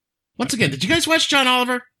Once again, did you guys watch John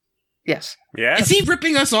Oliver? Yes. Yes. Is he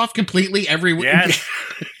ripping us off completely every week? Yes.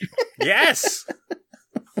 Yes.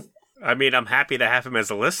 I mean, I'm happy to have him as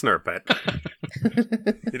a listener, but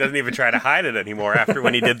he doesn't even try to hide it anymore after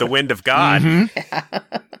when he did The Wind of God.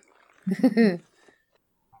 Mm-hmm.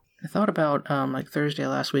 I thought about like Thursday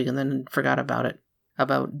last week and then forgot about it.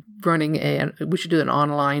 About running we should do an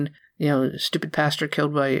online, stupid pastor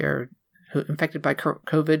killed by or infected by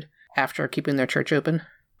COVID after keeping their church open.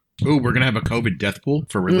 Ooh, we're going to have a COVID death pool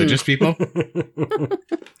for religious people?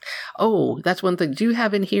 Oh, that's one thing. Do you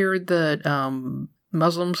have in here the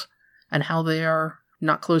Muslims and how they are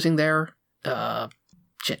not closing their church,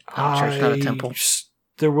 not a temple?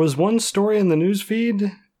 There was one story in the news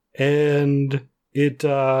feed, and it,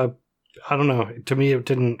 I don't know. To me,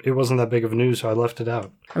 it wasn't that big of news, so I left it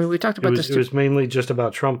out. I mean, we talked about this. It was mainly just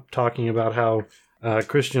about Trump talking about how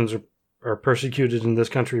Christians are persecuted in this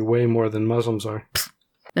country way more than Muslims are.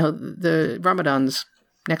 No, the Ramadan's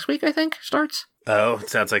next week, I think, starts. Oh, it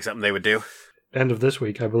sounds like something they would do. End of this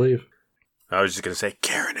week, I believe. I was just going to say,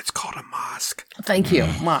 Karen, it's called a mosque. Thank you,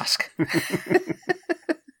 mosque.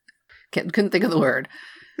 Couldn't think of the word.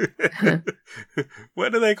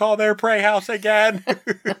 What do they call their pray house again?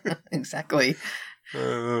 Exactly.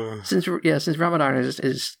 Since Ramadan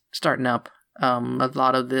is starting up, a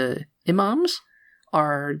lot of the imams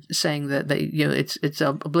are saying that it's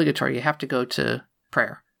obligatory. You have to go to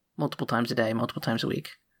prayer multiple times a day, multiple times a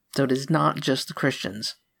week. So it is not just the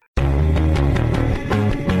Christians.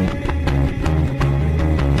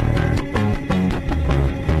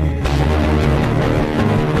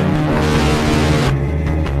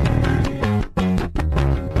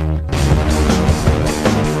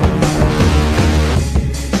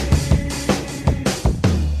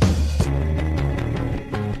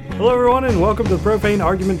 Hello, everyone, and welcome to the Profane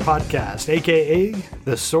Argument Podcast, a.k.a.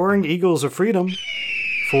 the Soaring Eagles of Freedom,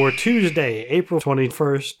 for Tuesday, April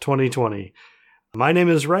 21st, 2020. My name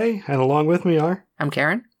is Ray, and along with me are... I'm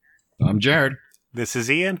Karen. I'm Jared. This is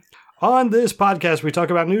Ian. On this podcast, we talk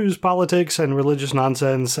about news, politics, and religious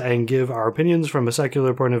nonsense, and give our opinions from a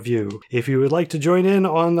secular point of view. If you would like to join in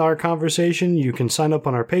on our conversation, you can sign up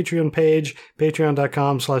on our Patreon page,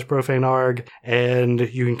 patreon.com/profanearg, and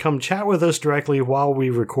you can come chat with us directly while we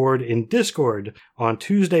record in Discord on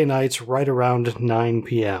Tuesday nights right around 9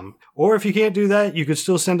 p.m. Or if you can't do that, you could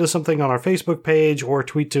still send us something on our Facebook page or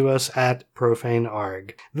tweet to us at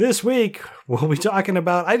profanearg. This week, we'll be talking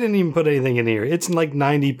about... I didn't even put anything in here. It's like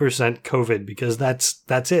 90% COVID because that's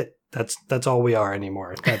it. That's all we are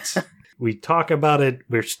anymore. We talk about it.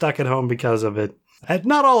 We're stuck at home because of it. And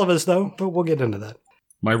not all of us, though, but we'll get into that.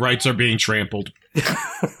 My rights are being trampled.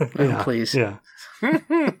 Yeah, please. Yeah.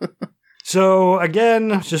 So,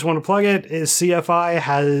 again, just want to plug it. CFI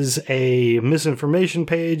has a misinformation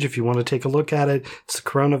page if you want to take a look at it. It's the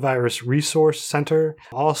Coronavirus Resource Center.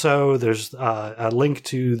 Also, there's a link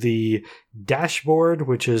to the dashboard,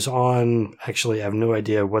 which is on, actually, I have no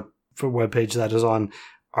idea what webpage that is on,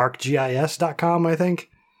 arcgis.com, I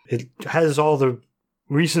think. It has all the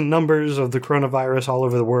recent numbers of the coronavirus all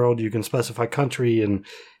over the world. You can specify country and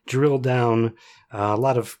drill down. A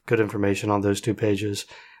lot of good information on those two pages.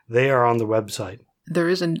 They are on the website. There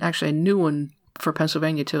is actually a new one for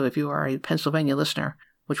Pennsylvania, too, if you are a Pennsylvania listener,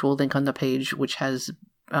 which we'll link on the page, which has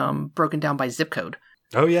broken down by zip code.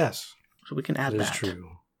 Oh, yes. So we can add that. That is true.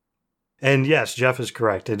 And yes, Jeff is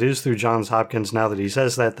correct. It is through Johns Hopkins. Now that he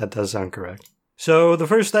says that, that does sound correct. So the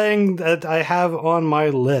first thing that I have on my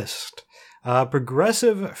list,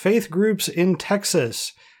 progressive faith groups in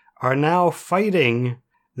Texas are now fighting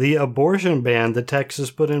the abortion ban that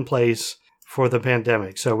Texas put in place for the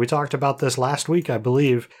pandemic. So we talked about this last week, I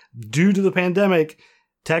believe. Due to the pandemic,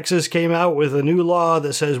 Texas came out with a new law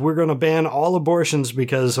that says we're going to ban all abortions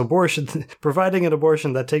because providing an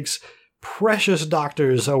abortion that takes precious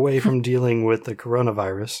doctors away from dealing with the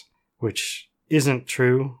coronavirus, which isn't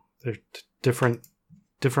true. They're different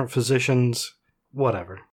physicians,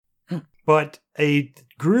 whatever. But a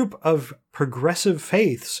group of progressive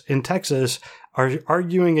faiths in Texas are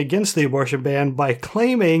arguing against the abortion ban by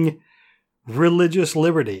claiming religious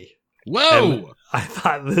liberty. Whoa! And I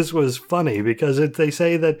thought this was funny because they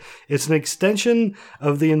say that it's an extension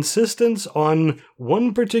of the insistence on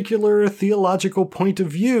one particular theological point of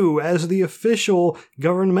view as the official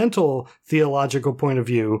governmental theological point of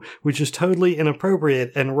view, which is totally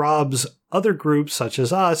inappropriate and robs other groups such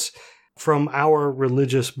as us from our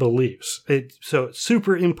religious beliefs. So it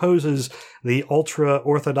superimposes the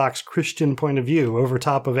ultra-Orthodox Christian point of view over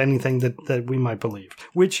top of anything that we might believe,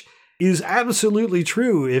 which is absolutely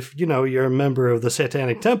true if, you're a member of the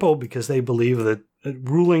Satanic Temple because they believe that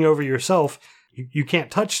ruling over yourself, you can't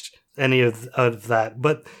touch any of that.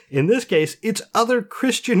 But in this case, it's other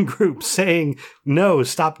Christian groups saying, no,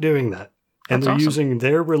 stop doing that. And they're using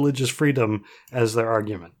their religious freedom as their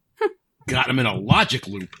argument. Got them in a logic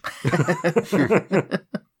loop.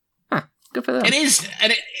 Good for them. It is,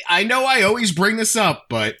 and I know I always bring this up,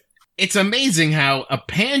 but it's amazing how a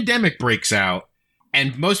pandemic breaks out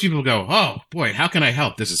and most people go, oh boy, how can I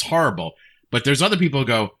help? This is horrible. But there's other people who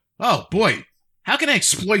go, oh boy, how can I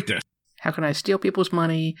exploit this? How can I steal people's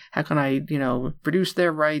money? How can I, reduce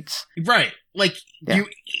their rights? Right. Like,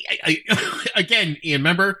 again, Ian,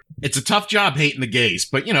 remember, it's a tough job hating the gays,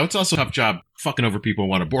 but, it's also a tough job fucking over people who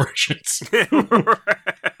want abortions.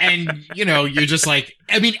 And, you're just like,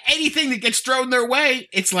 anything that gets thrown their way,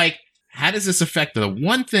 it's like, how does this affect the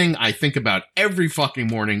one thing I think about every fucking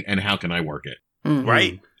morning, and how can I work it? Mm-hmm.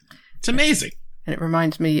 Right. It's amazing. And it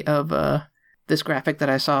reminds me of this graphic that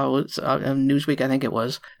I saw was Newsweek, I think it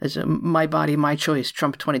was. It's My Body, My Choice,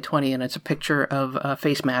 Trump 2020, and it's a picture of a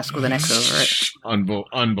face mask with an X over it.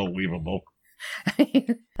 Unbelievable.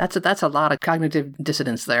 That's a lot of cognitive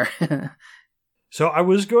dissonance there. So I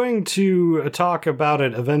was going to talk about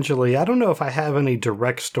it eventually. I don't know if I have any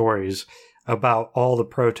direct stories about all the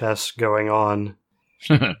protests going on.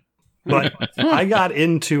 But I got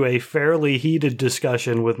into a fairly heated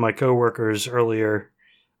discussion with my coworkers earlier.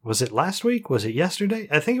 Was it last week? Was it yesterday?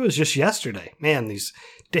 I think it was just yesterday. Man, these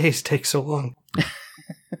days take so long.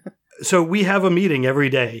 So we have a meeting every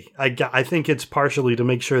day. I think it's partially to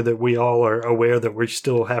make sure that we all are aware that we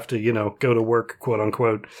still have to, go to work, quote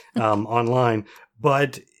unquote, online.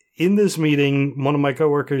 But in this meeting, one of my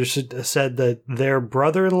coworkers said that their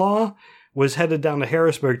brother-in-law was headed down to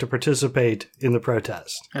Harrisburg to participate in the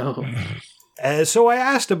protest. Oh. So I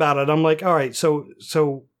asked about it. I'm like, all right, so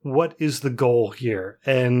what is the goal here?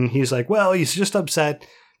 And he's like, well, he's just upset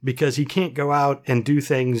because he can't go out and do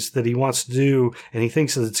things that he wants to do, and he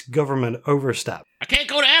thinks that it's government overstep. I can't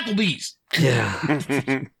go to Applebee's.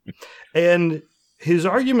 Yeah. And his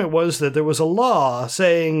argument was that there was a law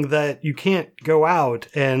saying that you can't go out,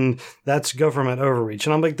 and that's government overreach.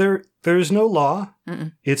 And I'm like, there's no law.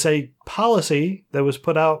 Mm-mm. It's a policy that was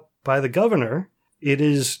put out by the governor. It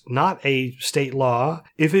is not a state law.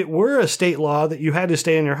 If it were a state law that you had to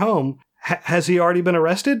stay in your home, has he already been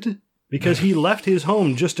arrested? Because he left his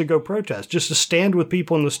home just to go protest, just to stand with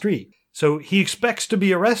people in the street. So he expects to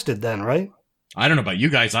be arrested then, right? I don't know about you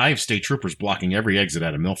guys. I have state troopers blocking every exit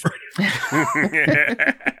out of Milford.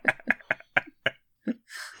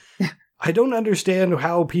 I don't understand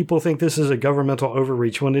how people think this is a governmental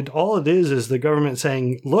overreach when all it is the government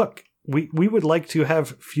saying, look, we would like to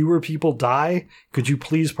have fewer people die. Could you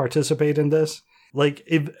please participate in this? Like,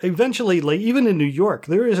 eventually, like, even in New York,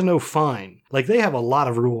 there is no fine. Like, they have a lot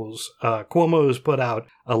of rules. Cuomo has put out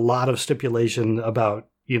a lot of stipulation about,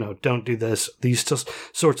 don't do this. These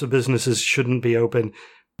sorts of businesses shouldn't be open.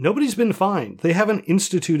 Nobody's been fined. They haven't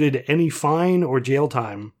instituted any fine or jail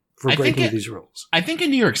time for breaking these rules. I think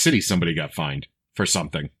in New York City, somebody got fined for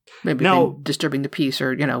something. Maybe now, disturbing the peace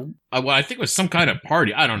or, well, I think it was some kind of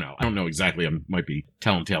party. I don't know. I don't know exactly. I might be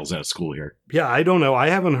telling tales out of school here. Yeah, I don't know. I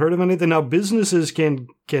haven't heard of anything. Now, businesses can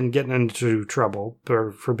get into trouble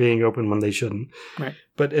for being open when they shouldn't. Right.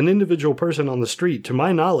 But an individual person on the street, to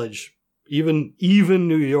my knowledge, even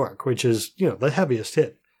New York, which is, the heaviest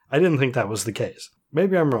hit, I didn't think that was the case.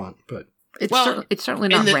 Maybe I'm wrong, but... It's certainly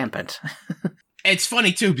not rampant. It's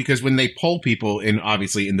funny, too, because when they poll people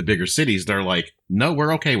obviously in the bigger cities, they're like, no,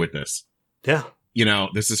 we're okay with this. Yeah.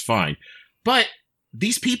 This is fine. But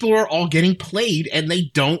these people are all getting played and they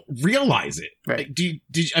don't realize it. Right.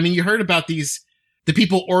 You heard about the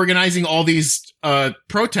people organizing all these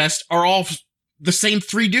protests are all the same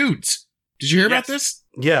three dudes. Did you hear about this?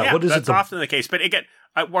 Yeah. What is that's often the case. But again,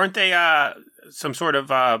 weren't they some sort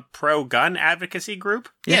of pro-gun advocacy group?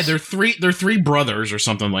 Yes. Yeah, they're three brothers or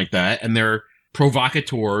something like that, and they're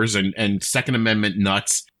provocateurs and Second Amendment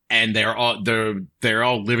nuts, and they all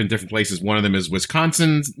live in different places. One of them is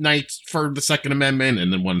Wisconsin Knights for the Second Amendment,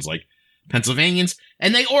 and then one's like Pennsylvanians,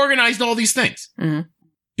 and they organized all these things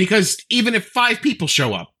because even if 5 people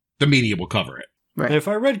show up, the media will cover it. Right. If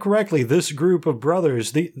I read correctly, this group of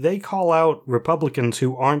brothers they call out Republicans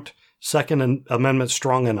who aren't Second Amendment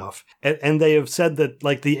strong enough, and they have said that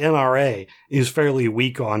like the NRA is fairly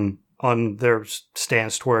weak on their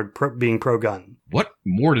stance toward being pro-gun. What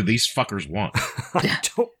more do these fuckers want? I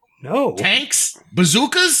don't know. Tanks?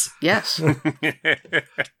 Bazookas? Yes.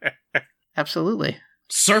 Absolutely.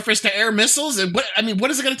 Surface-to-air missiles? And what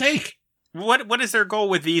is it going to take? What is their goal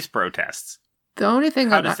with these protests? The only thing...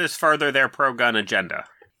 How does this further their pro-gun agenda?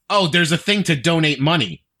 Oh, there's a thing to donate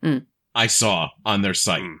money I saw on their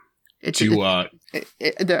site.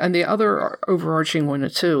 And the other overarching one,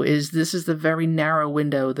 too, is this is the very narrow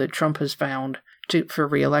window that Trump has found for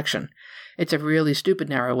re-election. It's a really stupid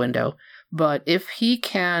narrow window. But if he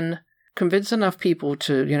can convince enough people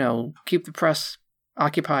to, keep the press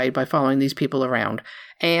occupied by following these people around,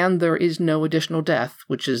 and there is no additional death,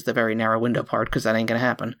 which is the very narrow window part, because that ain't going to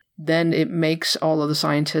happen, then it makes all of the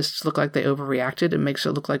scientists look like they overreacted. It makes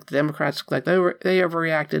it look like the Democrats look like they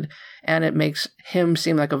overreacted, and it makes him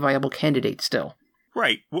seem like a viable candidate still.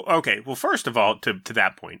 Right. Well, okay. Well, first of all, to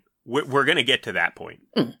that point, we're going to get to that point.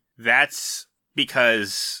 That's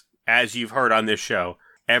because, as you've heard on this show,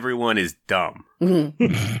 everyone is dumb.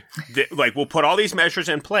 We'll put all these measures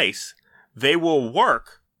in place. They will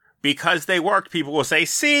work. Because they worked, people will say,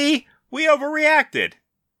 see, we overreacted.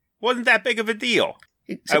 Wasn't that big of a deal.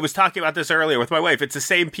 I was talking about this earlier with my wife. It's the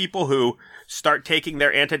same people who start taking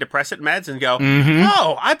their antidepressant meds and go,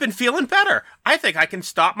 oh, I've been feeling better. I think I can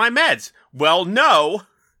stop my meds. Well, no.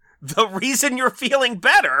 The reason you're feeling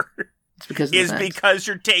better is because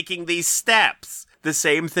you're taking these steps. The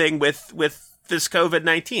same thing with this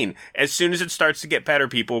COVID-19. As soon as it starts to get better,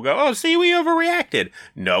 people will go, oh, see, we overreacted.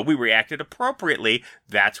 No, we reacted appropriately.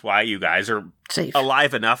 That's why you guys are safe,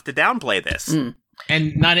 alive enough to downplay this.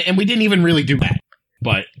 And we didn't even really do that.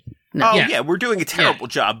 But we're doing a terrible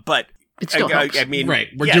job, but it still helps. I mean, right,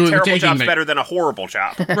 terrible job's better than a horrible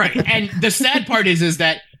job. Right. And the sad part is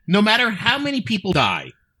that no matter how many people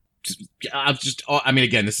die,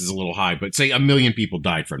 again, this is a little high, but say 1 million people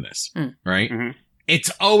died from this, right?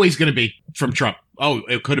 It's always going to be from Trump. Oh,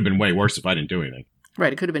 it could have been way worse if I didn't do anything.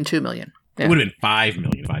 Right. It could have been 2 million. Yeah. It would have been 5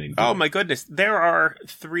 million if I didn't do my goodness. There are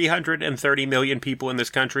 330 million people in this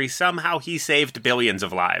country. Somehow he saved billions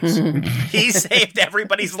of lives. He saved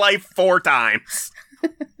everybody's life 4 times.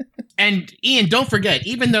 And Ian, don't forget,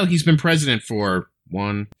 even though he's been president for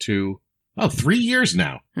 3 years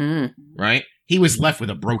now, right? He was left with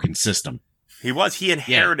a broken system. He was. He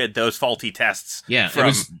inherited those faulty tests. Yeah,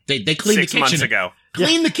 from they cleaned 6 months ago.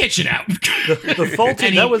 Clean the kitchen out. The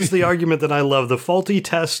faulty, that was the argument that I love. The faulty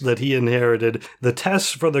tests that he inherited, the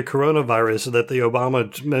tests for the coronavirus that the Obama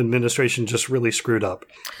administration just really screwed up.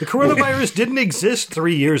 The coronavirus didn't exist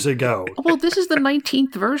 3 years ago. Well, this is the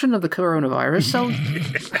 19th version of the coronavirus, so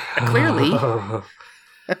clearly.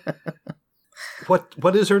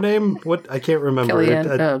 What is her name? I can't remember.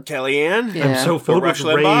 Kellyanne? Yeah. I'm so filled with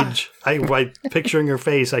rage. I picturing her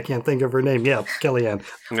face. I can't think of her name. Yeah, Kellyanne.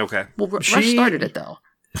 Okay. Well, Rush started it, though.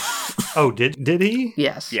 Oh, did he?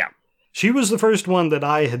 Yes. Yeah. She was the first one that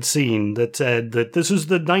I had seen that said that this is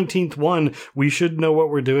the 19th one. We should know what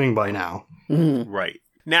we're doing by now. Right.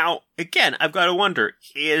 Now, again, I've got to wonder,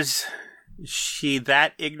 is she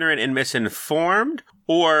that ignorant and misinformed?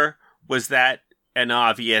 Or was that an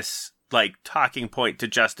obvious talking point to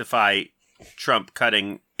justify Trump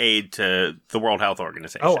cutting aid to the World Health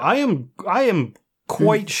Organization? Oh, I am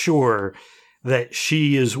quite sure that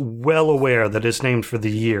she is well aware that it's named for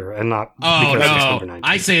the year and not because it's number 19.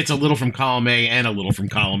 I say it's a little from column A and a little from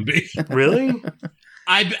column B. Really?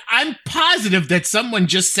 I'm positive that someone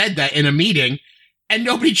just said that in a meeting and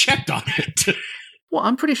nobody checked on it. Well,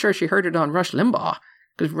 I'm pretty sure she heard it on Rush Limbaugh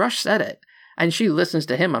because Rush said it. And she listens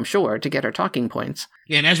to him, I'm sure, to get her talking points.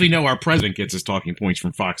 Yeah, and as we know, our president gets his talking points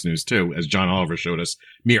from Fox News, too. As John Oliver showed us,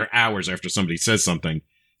 mere hours after somebody says something,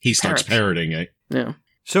 he starts parroting it. Yeah.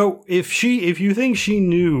 So if you think she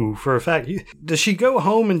knew for a fact, does she go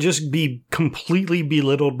home and just be completely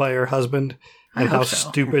belittled by her husband and how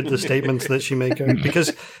stupid the statements that she makes are?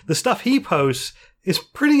 Because the stuff he posts is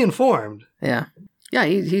pretty informed. Yeah. Yeah,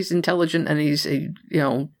 he's intelligent and he's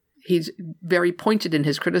very pointed in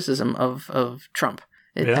his criticism of Trump.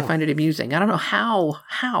 I find it amusing. I don't know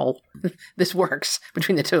how this works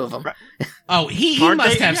between the two of them. Oh, he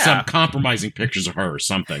must have some compromising pictures of her or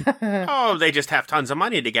something. Oh, they just have tons of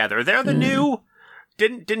money together. They're the new...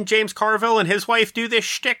 Didn't James Carville and his wife do this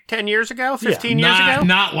shtick 10 years ago, 15 years ago?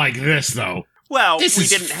 Not like this, though. Well,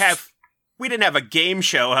 we didn't have a game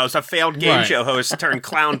show host, a failed game show host turned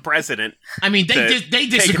clown president. I mean, they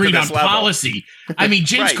disagreed on policy. I mean,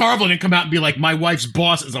 James Carville didn't come out and be like, my wife's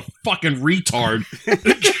boss is a fucking retard.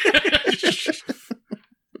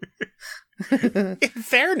 In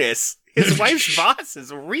fairness, his wife's boss is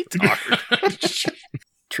a retard.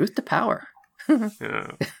 Truth to power.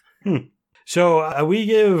 So we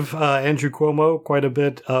give Andrew Cuomo quite a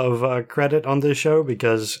bit of credit on this show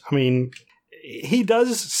because, I mean... he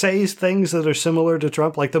does say things that are similar to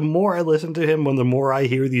Trump. Like, the more I listen to him, the more I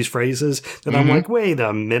hear these phrases, that I'm like, wait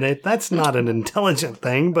a minute, that's not an intelligent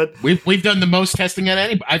thing. But we've done the most testing at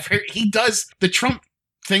anybody. I've heard he does the Trump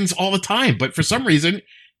things all the time, but for some reason,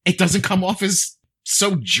 it doesn't come off as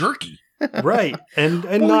so jerky. Right, and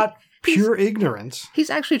not pure ignorance. He's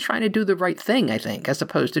actually trying to do the right thing, I think, as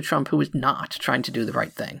opposed to Trump, who is not trying to do the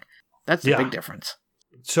right thing. That's the big difference.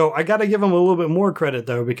 So I got to give him a little bit more credit,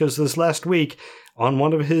 though, because this last week on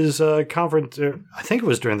one of his conference, I think it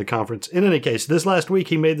was during the conference. In any case, this last week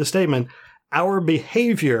he made the statement, our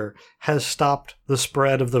behavior has stopped the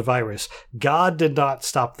spread of the virus. God did not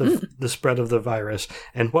stop the spread of the virus.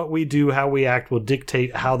 And what we do, how we act, will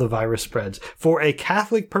dictate how the virus spreads. For a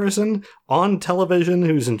Catholic person on television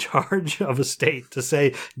who's in charge of a state to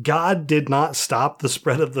say God did not stop the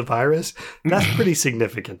spread of the virus, that's pretty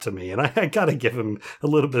significant to me. And I got to give him a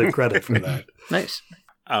little bit of credit for that. Nice.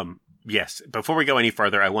 Yes. Before we go any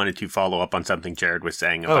further, I wanted to follow up on something Jared was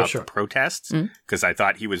saying about the protests, because I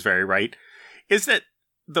thought he was very right. Is that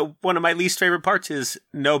one of my least favorite parts is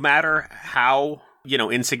no matter how,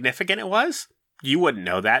 insignificant it was, you wouldn't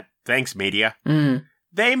know that. Thanks, media.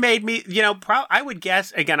 They made me, I would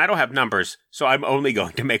guess, again, I don't have numbers, so I'm only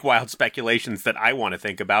going to make wild speculations that I want to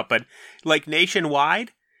think about. But like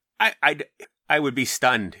nationwide, I would be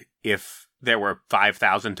stunned if there were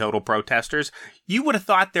 5,000 total protesters. You would have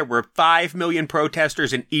thought there were 5 million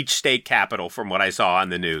protesters in each state capital from what I saw on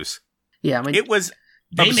the news. Yeah, I mean, it was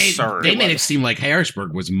absurd. They made it seem like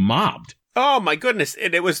Harrisburg was mobbed. Oh my goodness.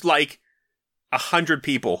 And it was like 100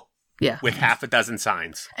 people with half a dozen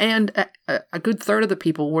signs. And a good third of the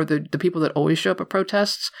people were the people that always show up at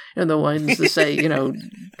protests, and the ones that say,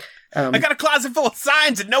 I got a closet full of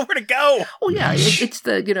signs and nowhere to go. Oh yeah, it's it's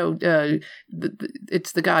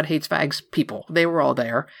the God hates fags people. They were all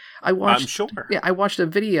there. I'm sure. Yeah, I watched a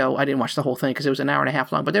video. I didn't watch the whole thing because it was an hour and a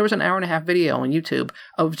half long, but there was an hour and a half video on YouTube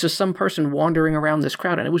of just some person wandering around this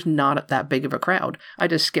crowd, and it was not that big of a crowd. I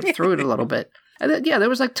just skipped through it a little bit. And then, there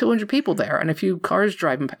was like 200 people there and a few cars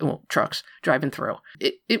trucks driving through.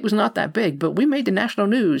 It was not that big, but we made the national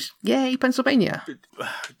news. Yay, Pennsylvania.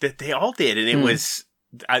 They all did, and it was...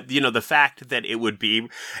 the fact that it would be,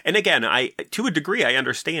 and again, to a degree, I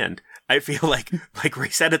understand. I feel like we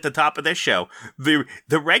said at the top of this show, the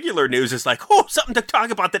regular news is like, something to talk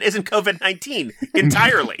about that isn't COVID-19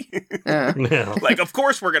 entirely. Like, of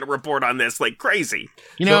course we're going to report on this like crazy.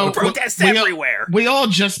 Protests everywhere. We all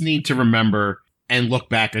just need to remember and look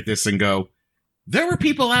back at this and go, there were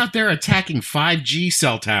people out there attacking 5G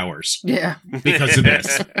cell towers. Yeah. Because of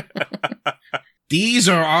this. These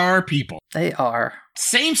are our people. They are.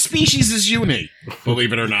 Same species as you and me,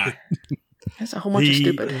 believe it or not. That's a whole bunch of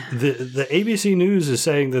stupid. The ABC News is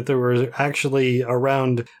saying that there were actually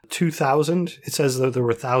around 2,000. It says that there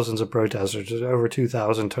were thousands of protesters, over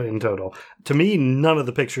 2,000 in total. To me, none of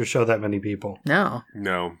the pictures show that many people. No.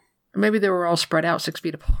 Maybe they were all spread out 6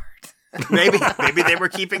 feet apart. Maybe they were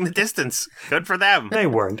keeping the distance. Good for them. They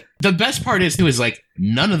weren't. The best part is, too, is like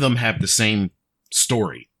none of them have the same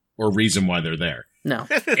story or reason why they're there. No.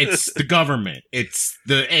 It's the government. It's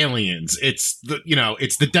the aliens. It's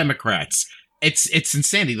the Democrats. It's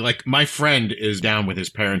insanity. Like, my friend is down with his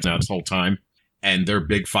parents now this whole time, and they're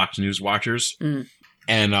big Fox News watchers.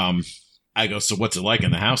 And I go, so what's it like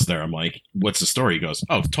in the house there? I'm like, what's the story? He goes,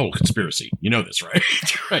 oh, total conspiracy. You know this, right?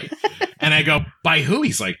 Right. And I go, by who?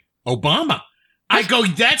 He's like, Obama. I go,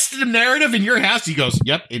 that's the narrative in your house? He goes,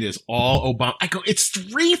 yep, it is all Obama. I go, it's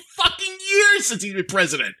 3 fucking years since he's been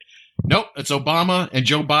president. Nope, it's Obama and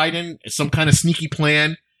Joe Biden. It's some kind of sneaky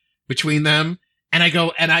plan between them. And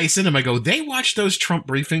I said to him, I go, they watch those Trump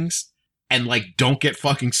briefings and like don't get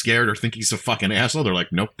fucking scared or think he's a fucking asshole. They're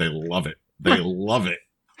like, nope, they love it. They love it.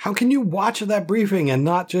 How can you watch that briefing and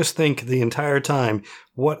not just think the entire time,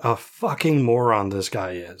 what a fucking moron this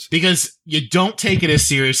guy is? Because you don't take it as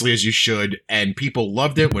seriously as you should, and people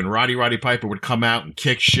loved it when Roddy Piper would come out and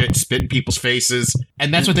kick shit, spit in people's faces,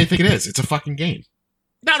 and that's what they think it is. It's a fucking game.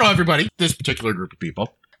 Not everybody, this particular group of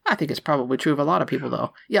people. I think it's probably true of a lot of people,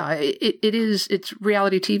 though. Yeah, it's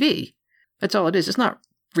reality TV. That's all it is. It's not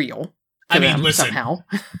real. I mean, listen, somehow.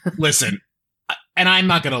 Listen, and I'm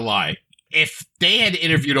not going to lie. If they had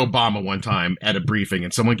interviewed Obama one time at a briefing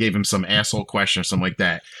and someone gave him some asshole question or something like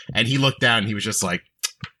that, and he looked down and he was just like,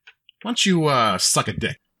 why don't you suck a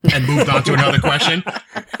dick? And moved on to another question,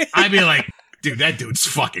 I'd be like, dude, that dude's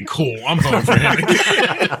fucking cool. I'm voting for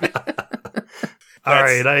him. All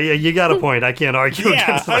right, you got a point. I can't argue. Yeah,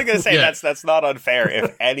 I was going to say that's not unfair.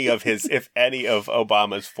 If any of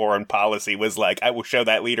Obama's foreign policy was like, I will show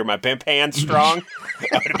that leader my pimp hand strong,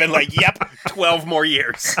 I would have been like, yep, 12 more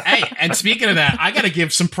years. Hey, and speaking of that, I got to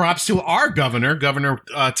give some props to our Governor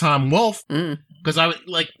Tom Wolf, because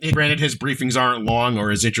granted, his briefings aren't long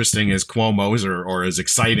or as interesting as Cuomo's or as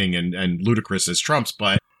exciting and ludicrous as Trump's,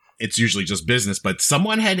 but it's usually just business. But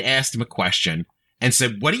someone had asked him a question and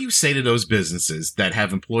said, what do you say to those businesses that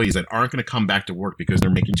have employees that aren't going to come back to work because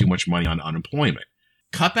they're making too much money on unemployment?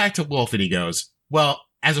 Cut back to Wolf, and he goes, well,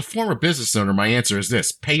 as a former business owner, my answer is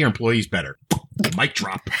this. Pay your employees better. Mic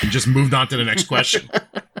drop. And just moved on to the next question.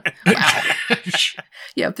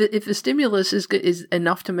 Yeah, if the stimulus is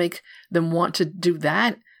enough to make them want to do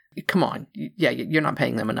that, come on. Yeah, you're not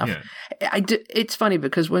paying them enough. Yeah. It's funny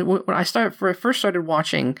because when I first started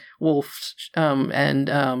watching Wolf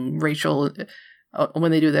and Rachel,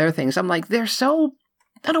 when they do their things, I'm like, they're so,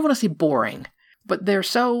 I don't want to say boring, but they're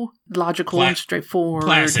so logical and straightforward.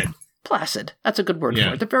 Placid. That's a good word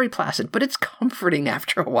for it. They're very placid, but it's comforting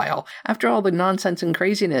after a while. After all the nonsense and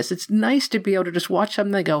craziness, it's nice to be able to just watch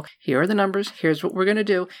something and go, here are the numbers, here's what we're going to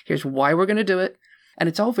do, here's why we're going to do it. And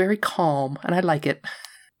it's all very calm, and I like it.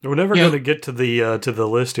 We're never going to get to the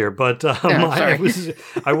list here, but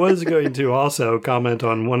I was going to also comment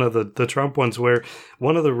on one of the Trump ones where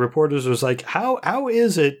one of the reporters was like, how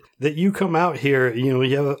is it that you come out here, you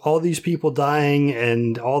have all these people dying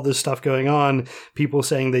and all this stuff going on, people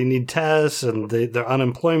saying they need tests and their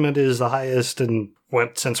unemployment is the highest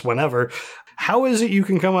since whenever. How is it you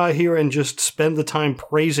can come out here and just spend the time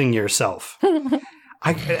praising yourself?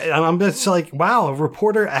 I'm just like, wow, a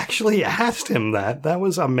reporter actually asked him that. That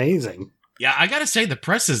was amazing. Yeah, I gotta say, the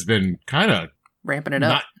press has been kind of ramping it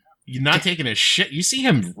up. Not taking a shit. You see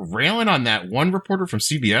him railing on that one reporter from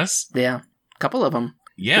CBS? Yeah, a couple of them.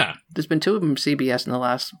 Yeah. There's been 2 of them CBS in the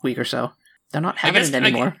last week or so. They're not having it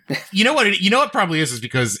anymore. You know what it probably is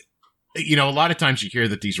because, a lot of times you hear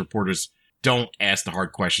that these reporters don't ask the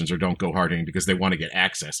hard questions or don't go hard in because they want to get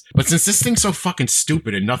access. But since this thing's so fucking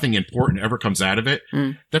stupid and nothing important ever comes out of it,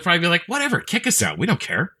 they'll probably be like, whatever, kick us out. We don't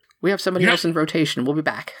care. We have somebody else in rotation. We'll be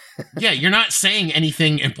back. Yeah, you're not saying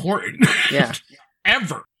anything important. Yeah.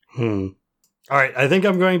 Ever. All right, I think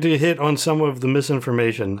I'm going to hit on some of the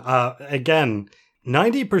misinformation. Again,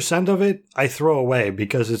 90% of it I throw away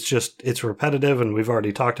because it's repetitive and we've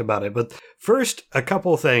already talked about it. But first, a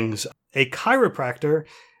couple things. A chiropractor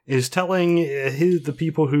is telling the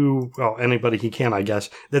people anybody he can, I guess,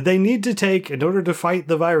 that they need to take, in order to fight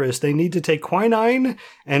the virus, they need to take quinine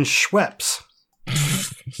and Schweppes.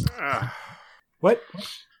 What?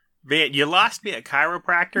 Man, you lost me at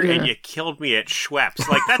chiropractor and you killed me at Schweppes.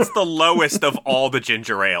 Like, that's the lowest of all the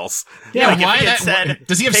ginger ales. Yeah, like, why if he had said,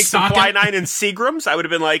 does he have take some stock quinine and Seagrams, I would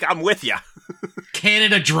have been like, I'm with you.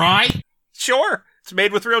 Canada Dry? Sure. It's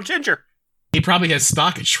made with real ginger. He probably has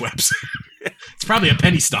stock at Schweppes. It's probably a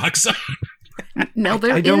penny stock. So. No,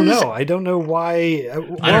 I don't know. I don't know why.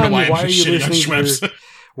 I don't know why are you listening to Schweppes.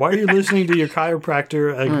 Why are you listening to your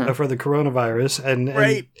chiropractor for the coronavirus? And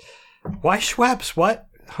why Schweppes? What?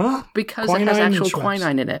 Huh? Because quinine, it has actual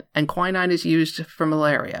quinine in it, and quinine is used for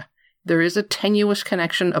malaria. There is a tenuous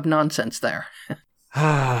connection of nonsense there.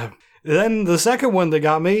 Then the second one that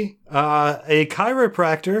got me, a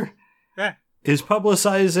chiropractor is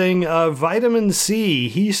publicizing vitamin C.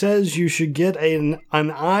 He says you should get an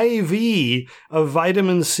IV of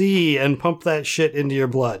vitamin C and pump that shit into your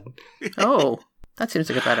blood. Oh, that seems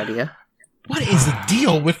like a bad idea. What is the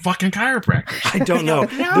deal with fucking chiropractors? I don't know.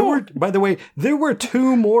 By the way, there were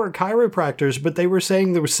 2 more chiropractors, but they were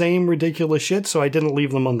saying the same ridiculous shit, so I didn't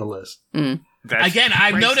leave them on the list. Again,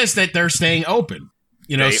 I've noticed that they're staying open.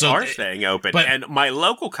 They are staying open. And my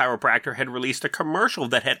local chiropractor had released a commercial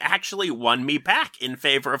that had actually won me back in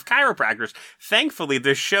favor of chiropractors. Thankfully,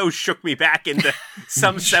 this show shook me back into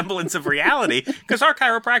some semblance of reality because our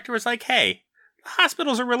chiropractor was like, hey,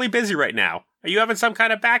 hospitals are really busy right now. Are you having some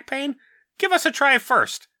kind of back pain? Give us a try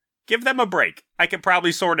first. Give them a break. I can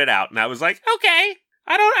probably sort it out. And I was like, okay.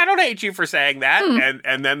 I don't hate you for saying that.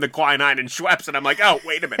 And then the quinine and Schweppes, and I'm like, oh,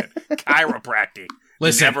 wait a minute. Chiropractic.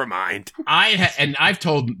 Listen, never mind. I've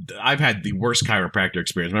had the worst chiropractor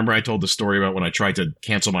experience. Remember I told the story about when I tried to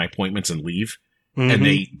cancel my appointments and leave? Mm-hmm. And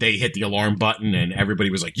they hit the alarm button and everybody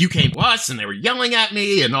was like, you came to us, and they were yelling at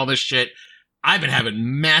me and all this shit. I've been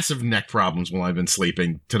having massive neck problems while I've been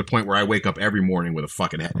sleeping, to the point where I wake up every morning with a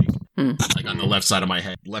fucking headache. Like on the left side of my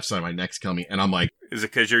head, left side of my neck's killing me, and I'm like, is it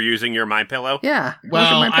because you're using your MyPillow? Yeah.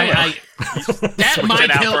 Well, that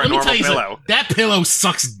MyPillow. Let me tell you something. That pillow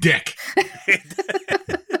sucks dick.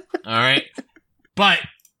 All right, but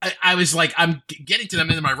I was like, I'm getting to the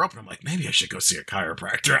end of my rope, and I'm like, maybe I should go see a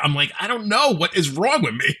chiropractor. I'm like, I don't know what is wrong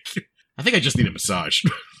with me. I think I just need a massage.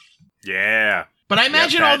 Yeah. But I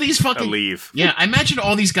imagine all these fucking leave. Yeah, I imagine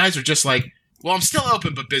all these guys are just like, well, I'm still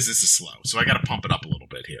open, but business is slow, so I got to pump it up a little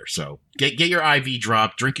bit here. So get your IV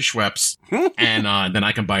drop, drink your Schweppes, and then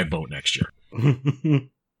I can buy a boat next year.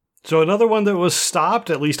 So another one that was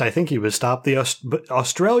stopped, at least I think he was stopped, the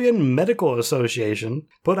Australian Medical Association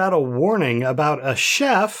put out a warning about a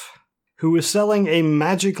chef who is selling a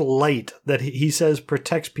magic light that he says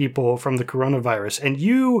protects people from the coronavirus. And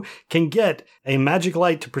you can get a magic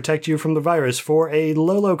light to protect you from the virus for a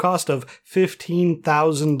low cost of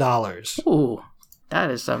 $15,000. Ooh,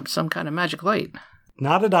 that is some kind of magic light.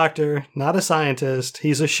 Not a doctor, not a scientist.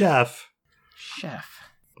 He's a chef. Chef.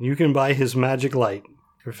 You can buy his magic light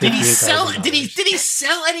for $15,000. Did he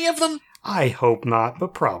sell any of them? I hope not,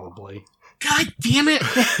 but probably. God damn it.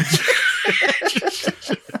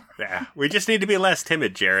 Yeah, we just need to be less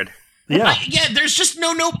timid, Jared. Yeah. There's just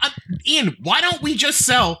no. Ian, why don't we just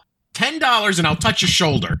sell $10 and I'll touch your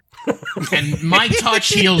shoulder? And my touch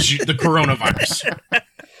heals the coronavirus.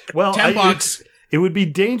 Well, $10. It would be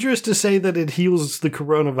dangerous to say that it heals the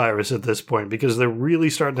coronavirus at this point because they're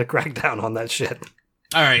really starting to crack down on that shit.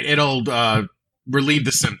 All right, it'll relieve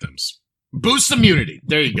the symptoms. Boost immunity.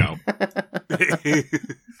 There you go.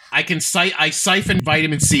 I siphon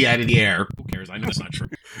vitamin C out of the air. Who cares? I know that's not true.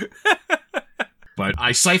 But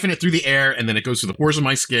I siphon it through the air, and then it goes through the pores of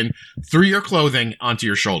my skin, through your clothing, onto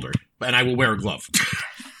your shoulder. And I will wear a glove.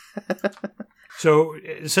 So,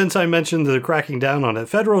 since I mentioned the cracking down on it,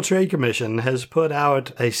 Federal Trade Commission has put out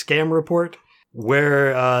a scam report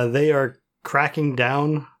where they are cracking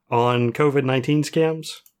down on COVID-19 scams.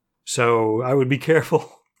 So, I would be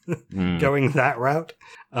careful going that route.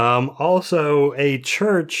 Also, a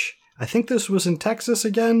church, I think this was in Texas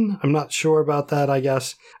again. I'm not sure about that, I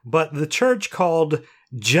guess. But the church called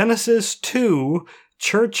Genesis 2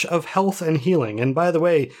 Church of Health and Healing. And by the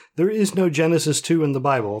way, there is no Genesis 2 in the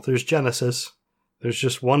Bible. There's Genesis. There's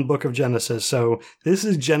just one book of Genesis. So this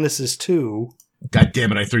is Genesis 2. God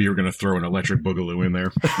damn it, I thought you were going to throw an electric boogaloo in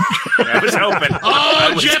there. I was hoping.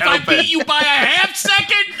 Oh, Jeff, I beat you by a half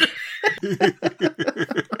second!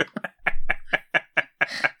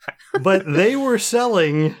 But they were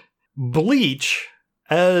selling bleach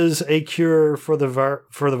as a cure for the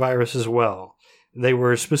virus as well. They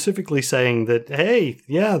were specifically saying that, hey,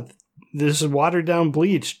 yeah, this is watered down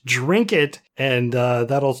bleach. Drink it, and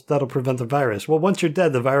that'll prevent the virus. Well, once you're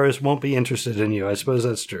dead, the virus won't be interested in you. I suppose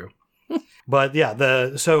that's true. But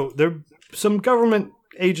yeah, so there are some government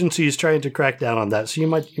agencies trying to crack down on that. So you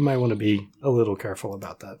might want to be a little careful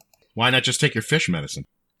about that. Why not just take your fish medicine?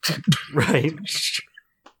 Right.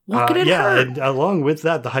 What could it hurt? And along with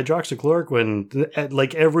that, the hydroxychloroquine,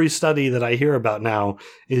 like every study that I hear about now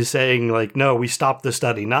is saying, like, no, we stopped the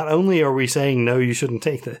study. Not only are we saying, no, you shouldn't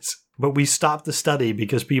take this, but we stopped the study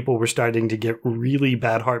because people were starting to get really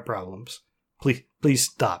bad heart problems. Please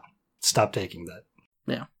stop. Stop taking that.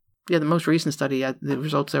 Yeah. Yeah, the most recent study, the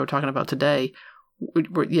results they were talking about today,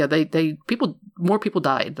 were more people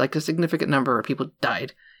died. Like a significant number of people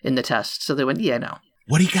died in the test. So they went, yeah, no.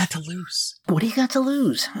 What do you got to lose? What do you got to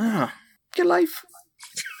lose? Your life.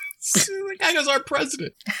 The guy goes, our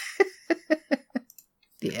president.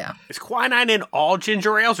 Yeah. Is quinine in all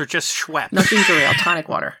ginger ales or just Schweppes? No, ginger ale, tonic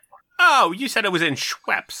water. Oh, you said it was in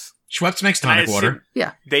Schweppes. Schweppes makes tonic water.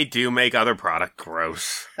 Yeah. They do make other product.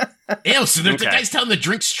 Gross. Ew, so the guy's telling them to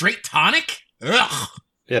drink straight tonic? Ugh.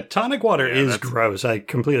 Yeah, tonic water is gross. I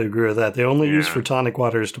completely agree with that. The only use for tonic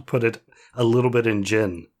water is to put it a little bit in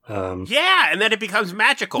gin. Yeah, and then it becomes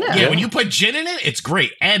magical. Yeah, when you put gin in it, it's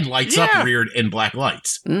great and lights up weird in black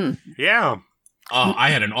lights. Mm. Yeah.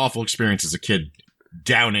 I had an awful experience as a kid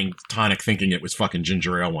downing tonic thinking it was fucking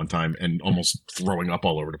ginger ale one time and almost throwing up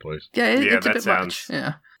all over the place. Yeah, it's a bit much.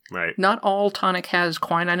 Yeah. Right. Not all tonic has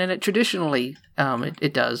quinine in it. Traditionally,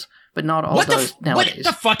 it does, but not all does nowadays. What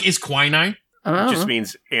the fuck is quinine? It just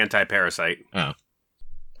means anti-parasite. Oh.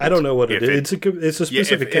 I don't know what it is. It's a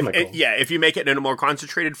specific chemical. If you make it in a more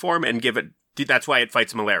concentrated form and give it... That's why it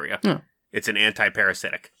fights malaria. It's an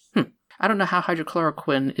anti-parasitic. I don't know how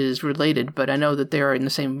hydrochloroquine is related, but I know that they are in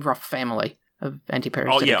the same rough family of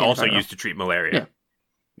anti-parasitic. Oh, yeah, also used to treat malaria.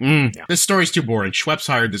 Yeah. This story's too boring. Schweppes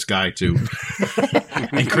hired this guy to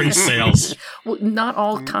increase sales. Well, not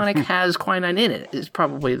all tonic has quinine in it, is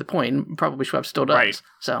probably the point. Probably Schweppes still does. Right.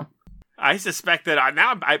 So... I suspect that I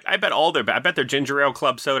bet their ginger ale,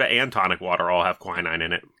 club soda, and tonic water all have quinine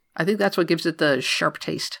in it. I think that's what gives it the sharp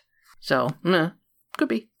taste. So, could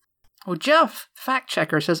be. Well, Jeff, fact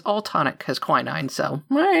checker, says all tonic has quinine, so,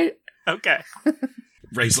 all right. Okay.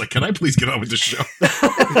 Ray's like, can I please get on with the show?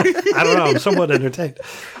 I don't know, I'm somewhat entertained.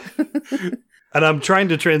 And I'm trying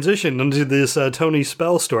to transition into this Tony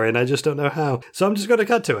Spell story, and I just don't know how. So I'm just going to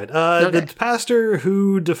cut to it. The pastor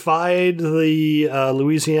who defied the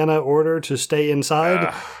Louisiana order to stay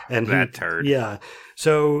inside. Turd. Yeah.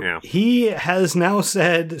 So he has now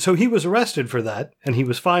said, so he was arrested for that, and he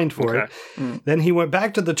was fined for it. Then he went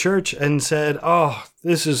back to the church and said, oh,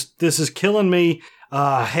 this is killing me.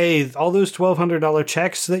 hey, all those $1,200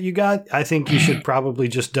 checks that you got, I think you should probably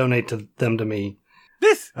just donate them to me.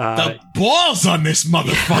 The balls on this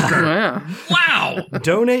motherfucker. Yeah. Wow.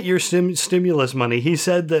 Donate your stimulus money. He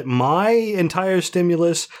said that my entire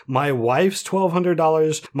stimulus, my wife's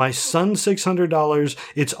 $1,200, my son's $600,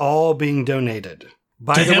 it's all being donated.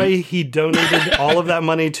 By the way, he donated all of that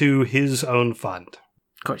money to his own fund.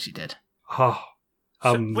 Of course he did. Oh,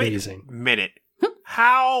 amazing. Wait a minute.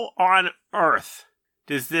 How on earth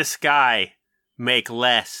does this guy make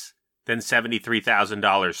less than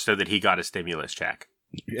 $73,000 so that he got a stimulus check?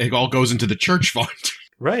 It all goes into the church fund.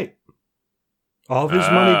 Right. All of his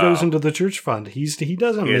money goes into the church fund. He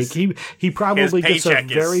doesn't he probably gets a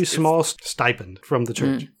very small stipend from the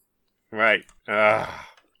church. Right.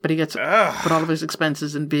 But he gets but all of his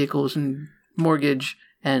expenses and vehicles and mortgage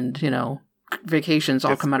and, vacations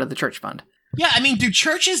all come out of the church fund. Yeah, I mean, do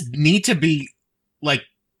churches need to be like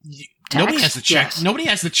nobody has to check? Yes. Nobody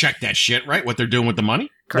has to check that shit, right? What they're doing with the money?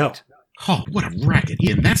 Correct. No. Oh, what a racket,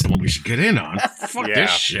 Ian! That's the one we should get in on. Fuck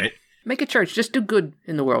this shit. Make a church. Just do good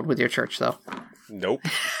in the world with your church, though. Nope.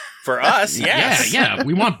 For us, yes. Yeah.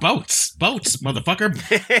 We want boats,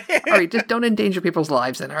 motherfucker. All right, just don't endanger people's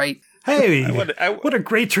lives, then. All right. Hey, what a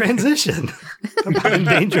great transition about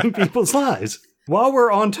endangering people's lives. While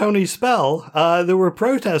we're on Tony's spell, there were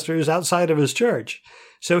protesters outside of his church.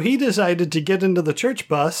 So he decided to get into the church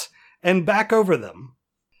bus and back over them.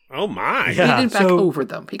 Oh, my. Yeah, he didn't back over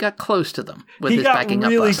them. He got close to them with his backing up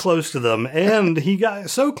bus. He got really close to them, and he got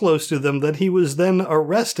so close to them that he was then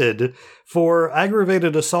arrested for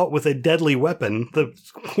aggravated assault with a deadly weapon, the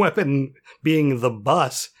weapon being the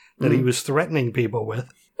bus that he was threatening people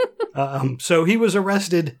with. So he was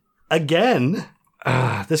arrested again.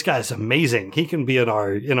 This guy's amazing. He can be in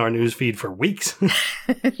our news feed for weeks.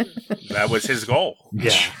 That was his goal.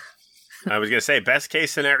 Yeah. I was going to say, best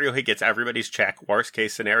case scenario, he gets everybody's check. Worst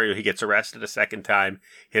case scenario, he gets arrested a second time.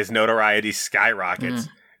 His notoriety skyrockets.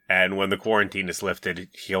 And when the quarantine is lifted,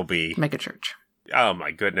 he'll be... Make a church. Oh,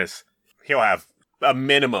 my goodness. He'll have a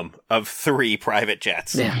minimum of 3 private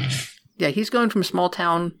jets. Yeah. Yeah, he's going from small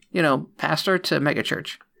town, pastor to mega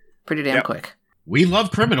church. Pretty damn quick. We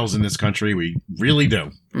love criminals in this country. We really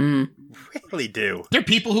do. Really do. They're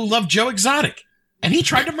people who love Joe Exotic. And he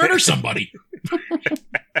tried to murder somebody.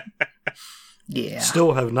 Yeah.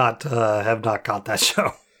 Still have not caught that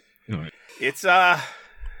show. It's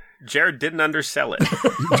Jared didn't undersell it.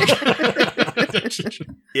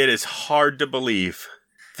 It is hard to believe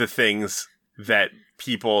the things that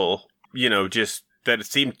people, just that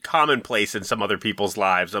seem commonplace in some other people's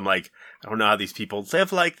lives. I'm like, I don't know how these people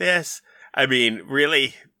live like this. I mean,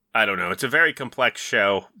 really, I don't know. It's a very complex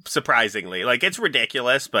show, surprisingly. Like, it's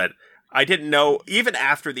ridiculous, but I didn't know, even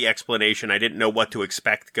after the explanation, I didn't know what to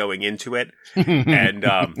expect going into it. And,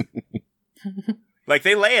 like,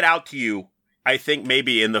 they lay it out to you, I think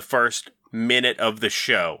maybe in the first minute of the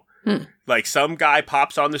show. Like, some guy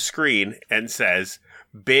pops on the screen and says,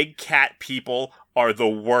 big cat people are the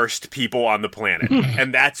worst people on the planet.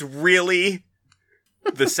 And that's really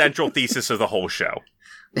the central thesis of the whole show.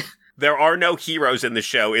 There are no heroes in the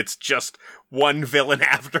show. It's just one villain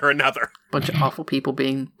after another. Bunch of awful people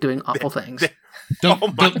doing awful things.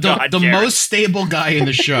 The most stable guy in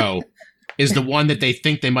the show is the one that they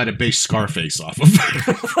think they might have based Scarface off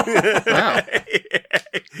of. Wow.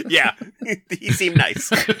 Yeah, he seemed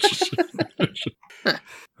nice.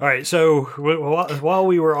 All right, so while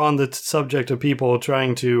we were on the subject of people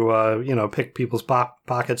trying to, pick people's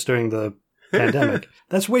pockets during the pandemic,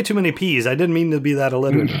 that's way too many P's. I didn't mean to be that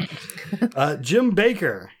alliterative. Jim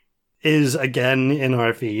Bakker is again in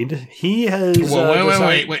our feed. He has...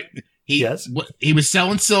 Wait. Yes? He was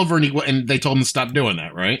selling silver and they told him to stop doing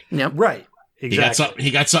that, right? Yep. Right. Exactly.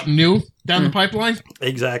 He got something new down the pipeline?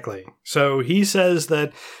 Exactly. So he says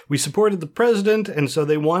that we supported the president, and so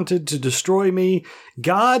they wanted to destroy me.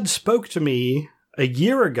 God spoke to me a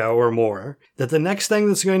year ago or more that the next thing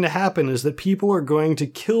that's going to happen is that people are going to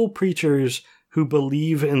kill preachers who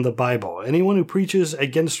believe in the Bible. Anyone who preaches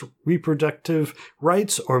against reproductive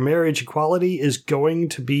rights or marriage equality is going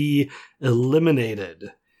to be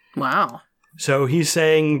eliminated. Wow. So he's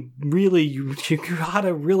saying, really, you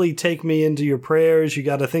gotta really take me into your prayers. You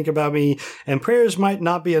gotta think about me. And prayers might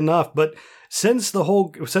not be enough, but since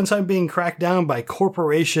I'm being cracked down by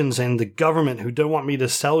corporations and the government who don't want me to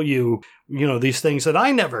sell you, these things that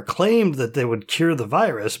I never claimed that they would cure the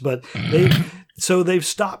virus, but they've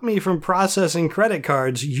stopped me from processing credit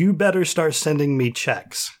cards. You better start sending me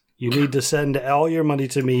checks. You need to send all your money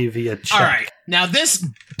to me via check. All right. Now, this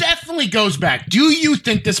definitely goes back. Do you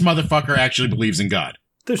think this motherfucker actually believes in God?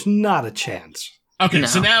 There's not a chance. Okay, No.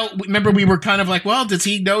 so now, remember we were kind of like, well, does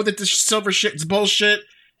he know that this silver shit is bullshit?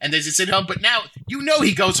 And does he sit home? But now,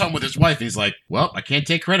 he goes home with his wife, and he's like, well, I can't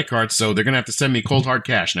take credit cards, so they're going to have to send me cold hard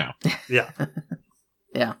cash now. Yeah.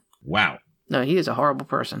 Yeah. Wow. No, he is a horrible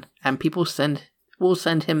person. And people will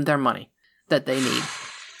send him their money that they need.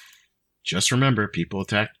 Just remember, people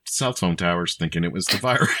attacked cell phone towers thinking it was the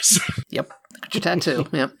virus. Yep. Got your tattoo.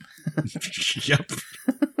 Yep. Yep.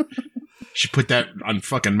 Should put that on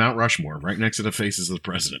fucking Mount Rushmore, right next to the faces of the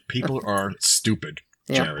president. People are stupid,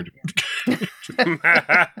 Yeah. Jared.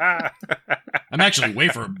 I'm actually way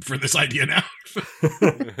for this idea now.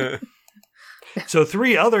 So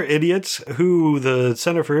 3 other idiots who the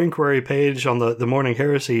Center for Inquiry page on the Morning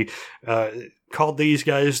Heresy called these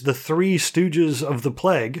guys the Three Stooges of the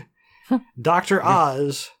Plague. Dr.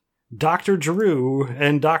 Oz, Dr. Drew,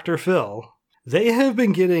 and Dr. Phil. They have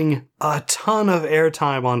been getting a ton of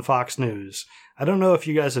airtime on Fox News. I don't know if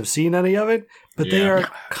you guys have seen any of it, but they are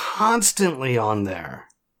constantly on there.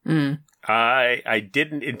 Mm. I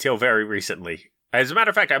didn't until very recently. As a matter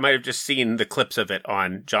of fact, I might have just seen the clips of it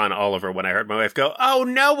on John Oliver when I heard my wife go, "Oh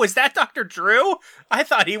no, was that Dr. Drew? I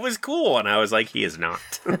thought he was cool." And I was like, he is not.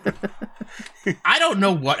 I don't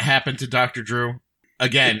know what happened to Dr. Drew.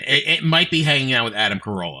 Again, it might be hanging out with Adam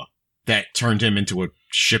Carolla that turned him into a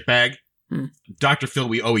shitbag. Dr. Phil,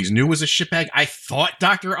 we always knew was a shitbag. I thought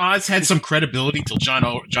Dr. Oz had some credibility till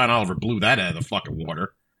John Oliver blew that out of the fucking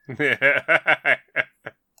water.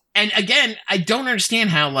 And again, I don't understand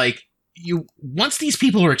how, like, once these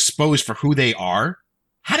people are exposed for who they are,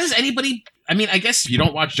 how does anybody... I mean, I guess if you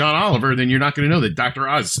don't watch John Oliver, then you're not going to know that Dr.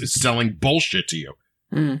 Oz is selling bullshit to you.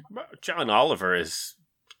 Mm. John Oliver is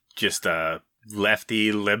just a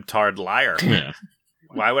lefty libtard liar. Yeah.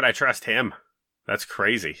 Why would I trust him? That's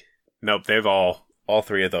crazy. Nope, they've all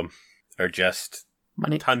 3 of them are just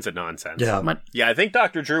Money. tons of nonsense. Yeah. Yeah, I think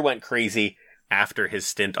Dr. Drew went crazy after his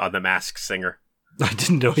stint on The Masked Singer. I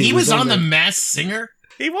didn't know He was on there. The Masked Singer?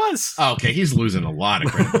 He was. Oh, okay, he's losing a lot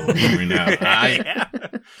of credibility right now. Yeah.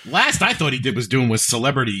 Last I thought he did was doing with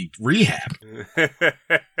Celebrity Rehab.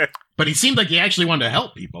 But he seemed like he actually wanted to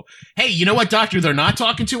help people. Hey, you know what doctor they're not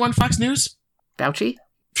talking to on Fox News? Fauci?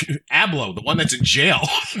 Ablo, the one that's in jail.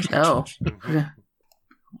 Oh.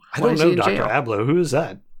 I Why don't is he know in Dr. jail? Abloh. Who is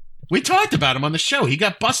that? We talked about him on the show. He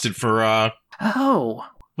got busted for, Oh.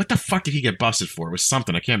 what the fuck did he get busted for? It was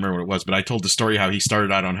something. I can't remember what it was, but I told the story how he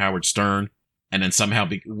started out on Howard Stern and then somehow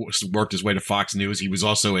worked his way to Fox News. He was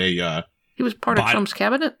also a... He was part of Trump's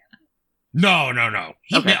cabinet? No.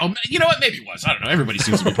 Okay. You know what? Maybe he was. I don't know. Everybody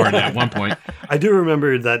seems to be part of that at one point. I do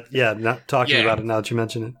remember that, not talking Yeah. about it now that you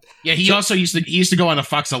mention it. Yeah, he also used to go on the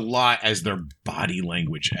Fox a lot as their body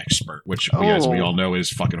language expert, which, as we all know, is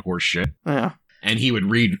fucking horse shit. Yeah. And he would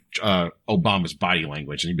read Obama's body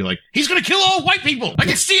language, and he'd be like, "He's going to kill all white people. I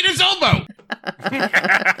can see it in his elbow."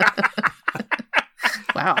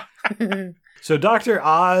 Wow. So Dr.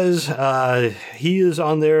 Oz, he is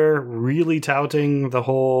on there really touting the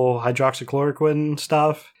whole hydroxychloroquine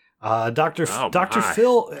stuff. Dr. Phil, Dr.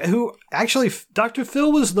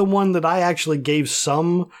 Phil was the one that I actually gave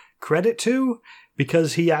some credit to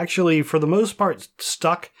because he actually, for the most part,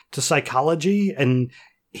 stuck to psychology and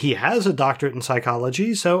he has a doctorate in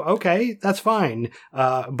psychology. So, okay, that's fine.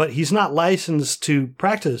 But he's not licensed to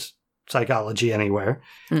practice psychology anywhere.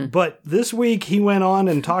 But this week he went on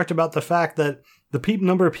and talked about the fact that the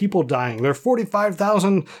number of people dying. There are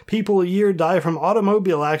 45,000 people a year die from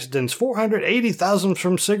automobile accidents, 480,000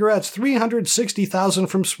 from cigarettes, 360,000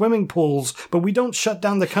 from swimming pools. But we don't shut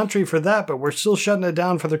down the country for that, but we're still shutting it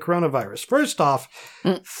down for the coronavirus. First off,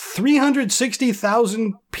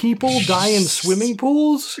 360,000 people die in swimming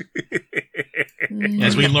pools?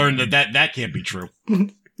 As we learned that can't be true.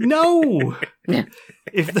 No!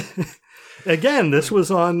 Again, this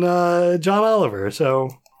was on John Oliver, so...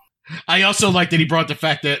 I also like that he brought the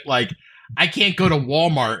fact that, like, I can't go to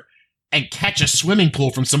Walmart and catch a swimming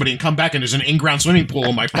pool from somebody and come back and there's an in-ground swimming pool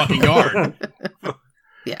in my fucking yard.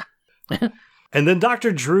 Yeah. And then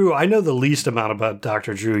Dr. Drew, I know the least amount about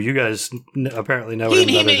Dr. Drew. You guys apparently know him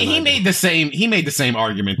better than I do. made the same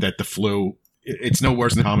argument that the flu, it's no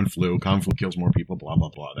worse than common flu. Common flu kills more people, blah, blah,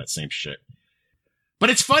 blah, that same shit. But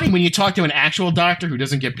it's funny when you talk to an actual doctor who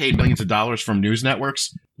doesn't get paid millions of dollars from news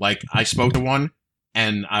networks. Like, I spoke to one.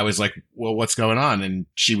 And I was like, well, what's going on? And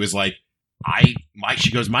she was like, she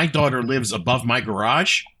goes, my daughter lives above my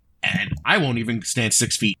garage and I won't even stand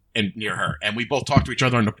 6 feet near her. And we both talk to each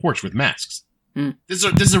other on the porch with masks. This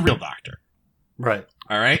is a real doctor. Right.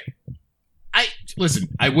 All right. Listen,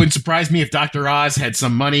 it wouldn't surprise me if Dr. Oz had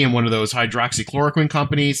some money in one of those hydroxychloroquine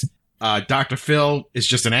companies. Dr. Phil is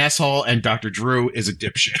just an asshole and Dr. Drew is a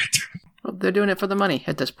dipshit. Well, they're doing it for the money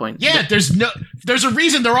at this point. Yeah, there's a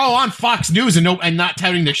reason they're all on Fox News and not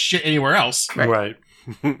touting this shit anywhere else. Right.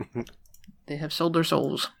 They have sold their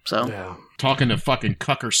souls. So Yeah. Talking to fucking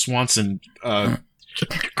Cucker Swanson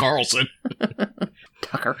Carlson.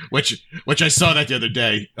 Tucker. Which I saw that the other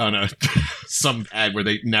day on some ad where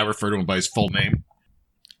they now refer to him by his full name.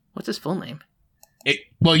 What's his full name?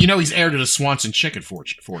 He's heir to the Swanson chicken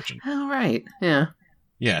fortune. Oh, right. Yeah.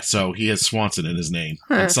 Yeah, so he has Swanson in his name.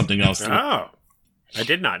 That's something else. Oh, I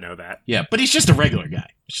did not know that. Yeah, but he's just a regular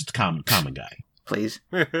guy. He's just a common guy. Please.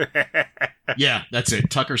 Yeah, that's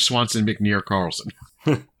it. Tucker Swanson McNear Carlson.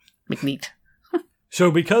 McNeat.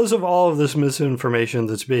 So because of all of this misinformation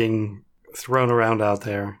that's being thrown around out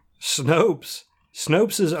there, Snopes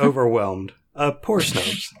is overwhelmed. Poor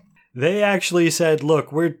Snopes. They actually said,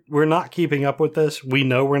 look, we're not keeping up with this. We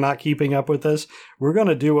know we're not keeping up with this. We're going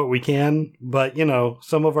to do what we can, but,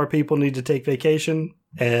 some of our people need to take vacation,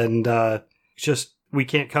 and we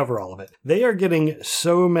can't cover all of it. They are getting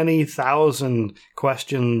so many thousand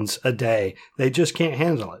questions a day. They just can't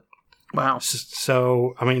handle it. Wow.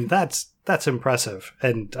 So, I mean, that's impressive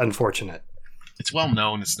and unfortunate. It's well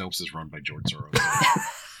known that Snopes is run by George Soros.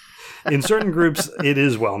 In certain groups, it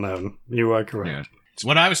is well known. You are correct. Yeah. It's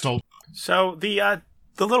what I was told. So the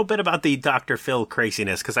little bit about the Dr. Phil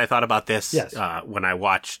craziness, because I thought about this when I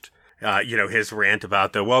watched, his rant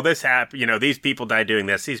about this happened, these people died doing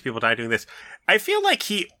this, these people died doing this. I feel like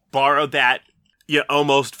he borrowed that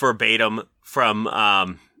almost verbatim from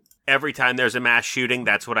every time there's a mass shooting.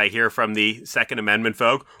 That's what I hear from the Second Amendment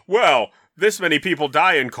folk. Well, this many people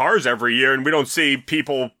die in cars every year, and we don't see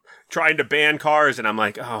people trying to ban cars. And I'm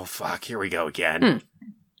like, oh, fuck, here we go again.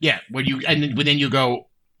 Yeah, then you go,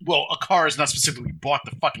 well, a car is not specifically bought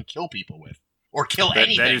to fucking kill people with, or kill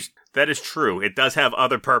anything. That is true. It does have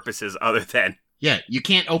other purposes other than you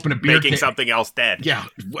can't open a beer making something else dead. Yeah,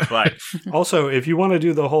 but also, if you want to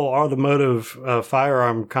do the whole automotive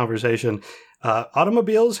firearm conversation,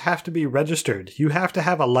 automobiles have to be registered. You have to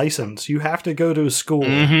have a license. You have to go to school.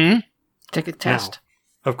 Mm-hmm. Take a test.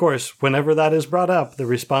 Now, of course, whenever that is brought up, the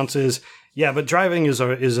response is, yeah, but driving is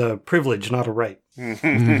a privilege, not a right.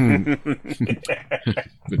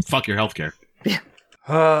 Fuck your healthcare. Yeah.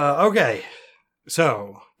 Okay.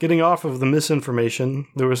 So, getting off of the misinformation,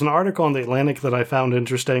 there was an article on The Atlantic that I found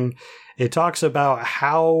interesting. It talks about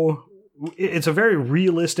how it's a very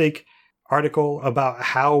realistic article about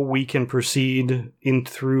how we can proceed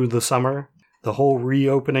through the summer, the whole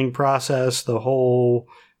reopening process, the whole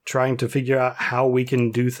trying to figure out how we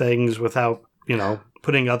can do things without,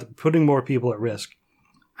 putting more people at risk.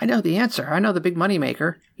 I know the answer. I know the big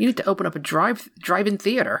moneymaker. You need to open up a drive-in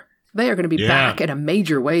theater. They are going to be back in a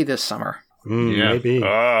major way this summer. Maybe.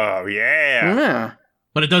 Oh, yeah.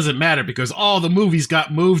 But it doesn't matter because all the movies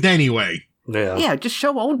got moved anyway. Yeah. Yeah, just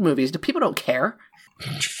show old movies. The people don't care.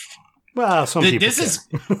 Well, some people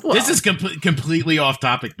This is completely off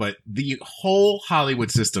topic, but the whole Hollywood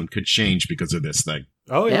system could change because of this thing.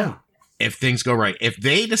 Oh, yeah. If things go right. If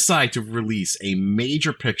they decide to release a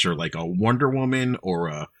major picture like a Wonder Woman or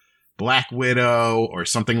a Black Widow or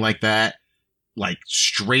something like that, like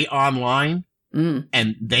straight online,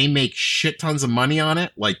 and they make shit tons of money on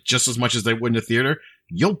it, like just as much as they would in the theater,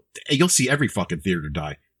 you'll see every fucking theater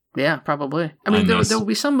die. Yeah, probably. I mean, there will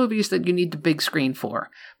be some movies that you need the big screen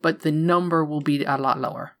for, but the number will be a lot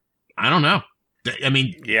lower. I don't know. I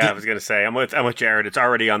mean, I was gonna say, I'm with Jared. It's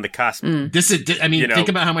already on the cusp. This is, think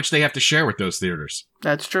about how much they have to share with those theaters.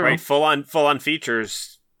 That's true. Right, full on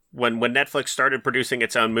features. When Netflix started producing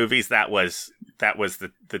its own movies, that was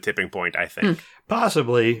the tipping point, I think.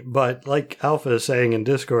 Possibly, but like Alpha is saying in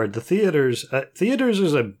Discord, the theaters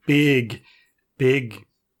is a big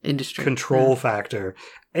industry control factor,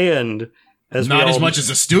 and as much as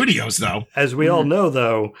the studios, though. As we all know,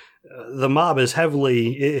 though, the mob is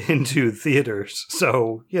heavily into theaters,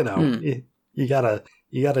 so you gotta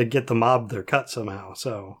get the mob their cut somehow.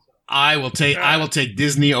 So I will take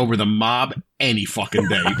Disney over the mob any fucking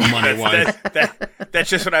day, money wise. That's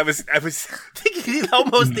just what I was thinking.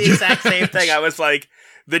 Almost the exact same thing. I was like,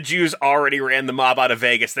 the Jews already ran the mob out of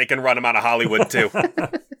Vegas. They can run them out of Hollywood too.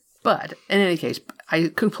 But in any case,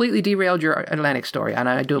 I completely derailed your Atlantic story, and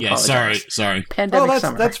I do apologize. Yeah, sorry. Pandemic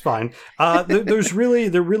summer. That's fine. I just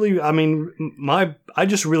really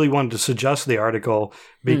wanted to suggest the article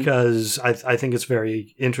because I think it's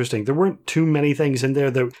very interesting. There weren't too many things in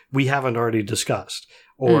there that we haven't already discussed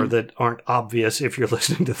or that aren't obvious if you're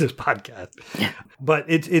listening to this podcast. Yeah. But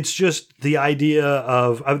it's just the idea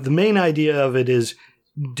of the main idea of it is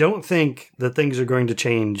don't think that things are going to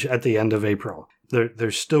change at the end of April.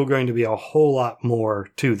 There's still going to be a whole lot more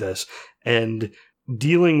to this. And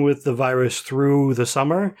dealing with the virus through the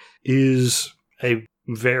summer is a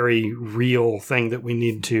very real thing that we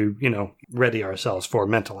need to, ready ourselves for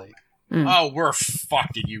mentally. Oh, we're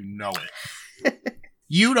fucked and you know it.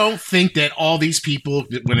 You don't think that all these people,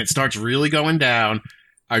 when it starts really going down,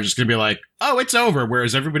 are just going to be like, oh, it's over.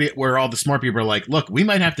 Whereas where all the smart people are like, look, we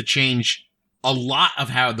might have to change a lot of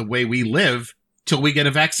the way we live till we get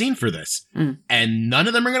a vaccine for this. And none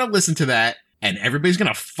of them are going to listen to that. And everybody's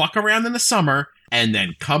going to fuck around in the summer. And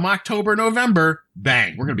then come October, November,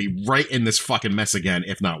 bang, we're going to be right in this fucking mess again,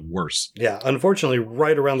 if not worse. Yeah, unfortunately,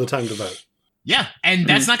 right around the time to vote. Yeah, and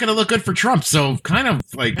that's not going to look good for Trump. So kind of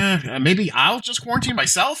like, maybe I'll just quarantine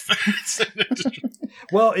myself.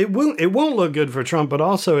 Well, it won't look good for Trump, but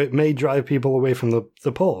also it may drive people away from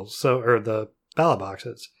the polls, or the ballot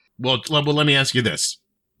boxes. Well, let me ask you this.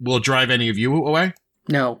 Will it drive any of you away?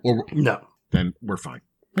 No. No. Then we're fine.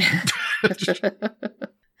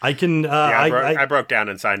 I can. I broke down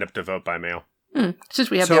and signed up to vote by mail. Since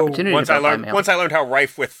we have the opportunity to vote by mail. Once I learned how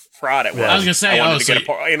rife with fraud it was, I was going to say, I wanted to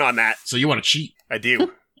get in on that. So you want to cheat? I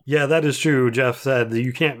do. Yeah, that is true. Jeff said that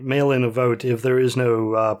you can't mail in a vote if there is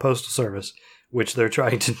no postal service, which they're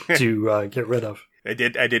trying to get rid of. I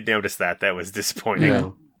did notice that. That was disappointing.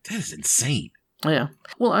 Yeah. That is insane. Yeah.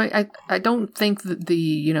 Well, I don't think that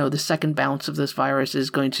the second bounce of this virus is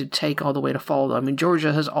going to take all the way to fall. I mean,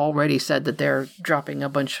 Georgia has already said that they're dropping a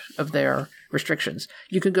bunch of their restrictions.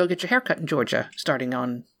 You can go get your haircut in Georgia starting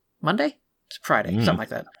on Monday? It's Friday, something like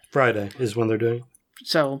that. Friday is when they're doing.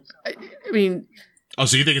 So, I mean... Oh,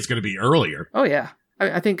 so you think it's going to be earlier? Oh, yeah.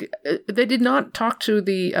 I think they did not talk to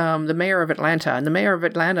the mayor of Atlanta, and the mayor of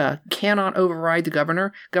Atlanta cannot override the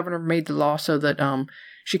governor. Governor made the law so that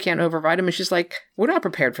she can't override him, and she's like, we're not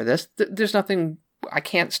prepared for this. There's nothing, I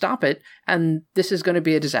can't stop it, and this is going to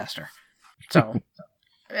be a disaster. So,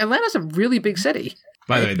 Atlanta's a really big city.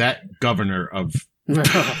 By the way, that governor of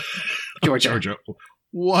Georgia,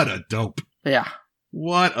 what a dope. Yeah.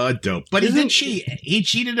 What a dope. But he cheat. He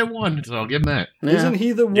cheated and won, so I'll give him that. Yeah. Isn't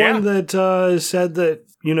he the one that said that,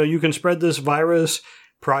 you can spread this virus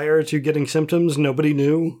prior to getting symptoms? Nobody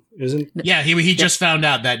knew, isn't? Yeah, he just found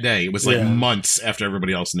out that day. It was like months after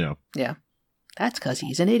everybody else knew. Yeah. That's because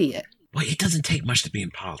he's an idiot. Well, it doesn't take much to be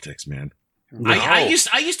in politics, man. No. I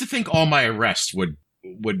used to think all my arrests would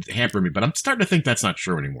hamper me, but I'm starting to think that's not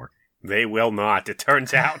true anymore. They will not, it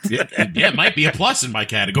turns out. Yeah, it might be a plus in my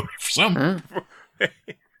category for some.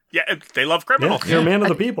 Yeah, they love criminals. Yeah, you're a man of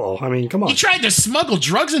the people. I mean, come on. He tried to smuggle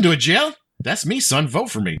drugs into a jail. That's me, son.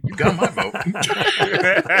 Vote for me. You got my vote.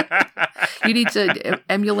 You need to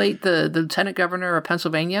emulate the lieutenant governor of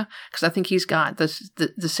Pennsylvania, because I think he's got the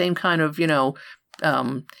same kind of, you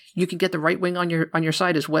can get the right wing on your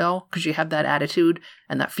side as well, because you have that attitude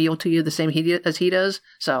and that feel to you the same as he does.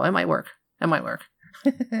 So it might work.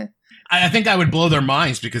 I think I would blow their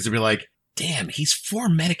minds, because they'd be like, damn, he's for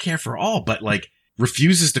Medicare for all, but like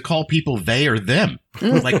refuses to call people they or them.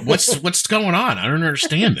 Like, what's going on? I don't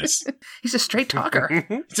understand this. He's a straight talker.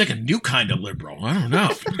 It's like a new kind of liberal. I don't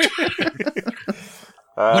know.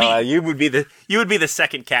 You would be the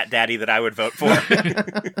second cat daddy that I would vote for.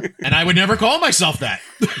 And I would never call myself that.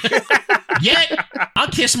 Yet, I'll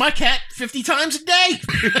kiss my cat 50 times a day.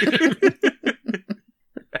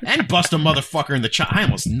 And bust a motherfucker in the chest. I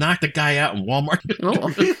almost knocked a guy out in Walmart.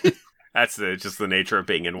 Oh. That's just the nature of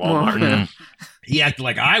being in Walmart. Yeah. He acted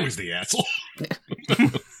like I was the asshole.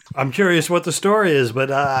 I'm curious what the story is,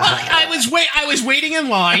 but I was waiting in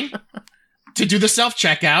line to do the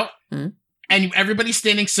self-checkout, and everybody's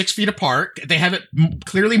standing 6 feet apart. They have it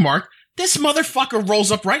clearly marked. This motherfucker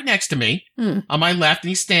rolls up right next to me on my left, and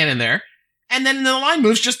he's standing there. And then the line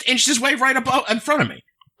moves, just inched his way right up in front of me.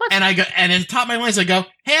 What? And I go, and at the top of my lines, I go,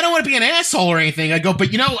 hey, I don't want to be an asshole or anything. I go, but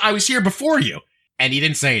I was here before you. And he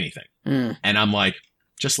didn't say anything. And I'm like,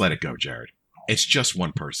 just let it go, Jared. It's just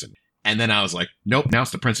one person. And then I was like, nope, now it's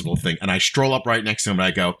the principal thing. And I stroll up right next to him and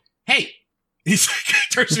I go, hey. He's like, he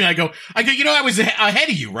turns to me, I go, I was ahead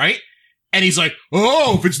of you, right? And he's like,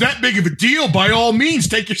 oh, if it's that big of a deal, by all means,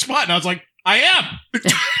 take your spot. And I was like, I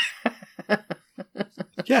am.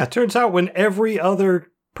 Yeah, it turns out when every other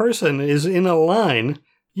person is in a line,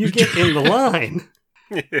 you get in the line.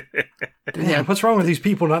 Damn, what's wrong with these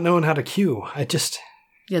people not knowing how to queue?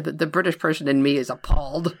 Yeah, the British person in me is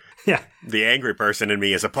appalled. Yeah. The angry person in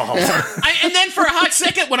me is appalled. And then for a hot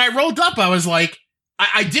second, when I rolled up, I was like,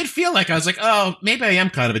 I did feel like, I was like, oh, maybe I am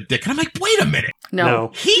kind of a dick. And I'm like, wait a minute.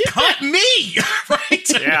 No. He cut me! Right?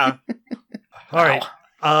 Yeah. All right.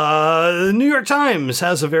 The New York Times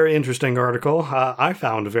has a very interesting article. I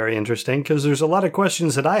found very interesting because there's a lot of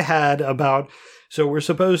questions that I had about So we're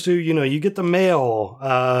supposed to, you get the mail,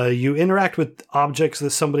 you interact with objects that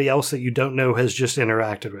somebody else that you don't know has just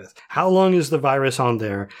interacted with. How long is the virus on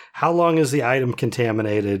there? How long is the item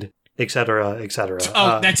contaminated? Et cetera, et cetera.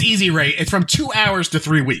 Oh, that's easy, Ray. It's from 2 hours to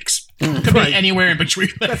 3 weeks. Could be anywhere in between.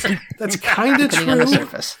 That's kind of true. On the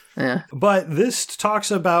surface. Yeah. But this talks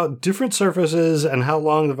about different surfaces and how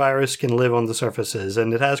long the virus can live on the surfaces.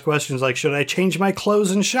 And it has questions like, should I change my clothes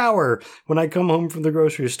and shower when I come home from the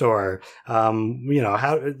grocery store?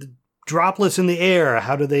 How droplets in the air,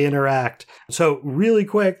 how do they interact? So really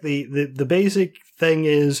quick, the basic thing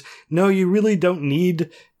is, no, you really don't need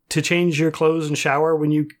to change your clothes and shower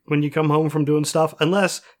when you come home from doing stuff,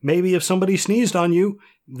 unless maybe if somebody sneezed on you,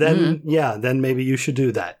 then then maybe you should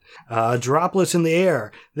do that. Droplets in the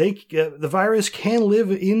air, the virus can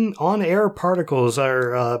live on air particles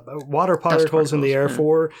or water particles in the air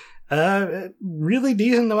for a really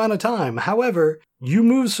decent amount of time. However, you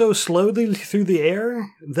move so slowly through the air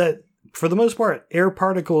that for the most part, air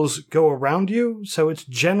particles go around you, so it's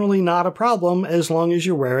generally not a problem as long as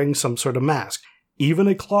you're wearing some sort of mask. Even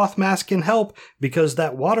a cloth mask can help because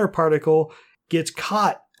that water particle gets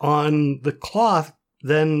caught on the cloth,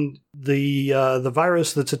 then the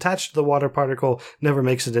virus that's attached to the water particle never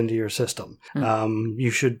makes it into your system.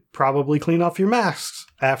 You should probably clean off your masks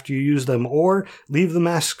after you use them or leave the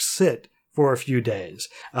masks sit for a few days.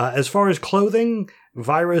 As far as clothing,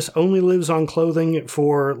 virus only lives on clothing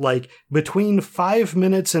for between 5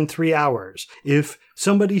 minutes and 3 hours. If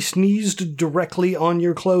somebody sneezed directly on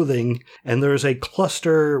your clothing and there's a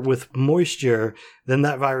cluster with moisture, then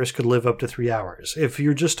that virus could live up to 3 hours. If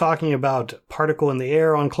you're just talking about particle in the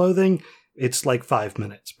air on clothing, it's 5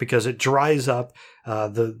 minutes because it dries up.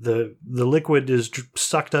 The liquid is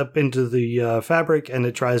sucked up into the fabric and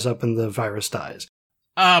it dries up and the virus dies.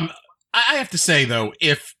 I have to say, though,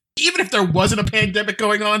 even if there wasn't a pandemic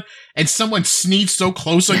going on and someone sneezed so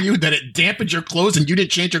close on you that it dampened your clothes and you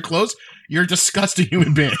didn't change your clothes, you're a disgusting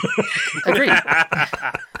human being. Agreed.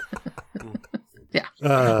 Yeah.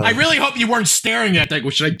 I really hope you weren't staring at that.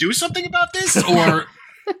 Well, should I do something about this? Or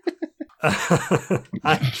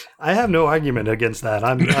I have no argument against that.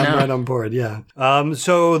 I'm right on board. Yeah.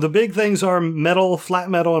 So the big things are metal, flat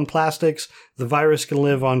metal, and plastics. The virus can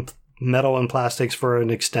live on metal and plastics for an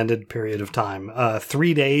extended period of time.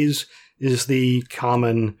 3 days is the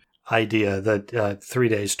common idea that 3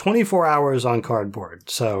 days, 24 hours on cardboard.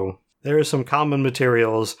 So there are some common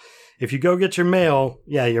materials. If you go get your mail,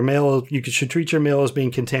 you should treat your mail as being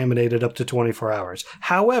contaminated up to 24 hours.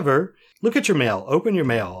 However, look at your mail, open your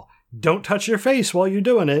mail, don't touch your face while you're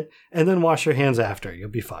doing it, and then wash your hands after. You'll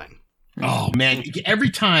be fine. Oh, man. Every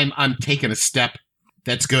time I'm taking a step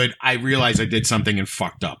that's good, I realize I did something and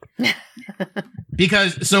fucked up.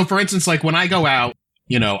 Because, so for instance, when I go out,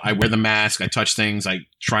 I wear the mask, I touch things, I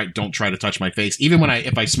don't try to touch my face. Even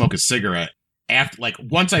if I smoke a cigarette,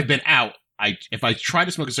 once I've been out, if I try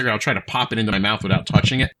to smoke a cigarette, I'll try to pop it into my mouth without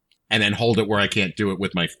touching it, and then hold it where I can't do it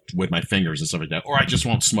with my fingers and stuff like that. Or I just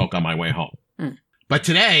won't smoke on my way home. But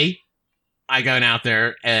today, I got out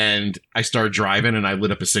there and I started driving and I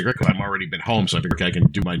lit up a cigarette because I've already been home. So I figured, okay, I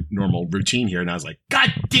can do my normal routine here. And I was like,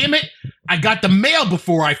 God damn it. I got the mail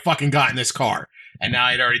before I fucking got in this car. And now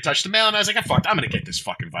I'd already touched the mail and I was like, I'm going to get this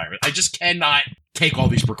fucking virus. I just cannot take all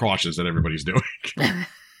these precautions that everybody's doing.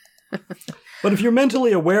 But if you're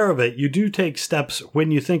mentally aware of it, you do take steps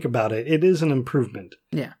when you think about it. It is an improvement.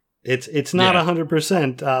 Yeah. It's not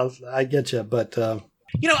 100%. I get you, but...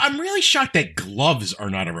 I'm really shocked that gloves are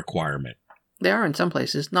not a requirement. They are in some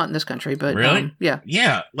places, not in this country, but really, yeah.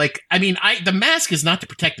 Yeah, the mask is not to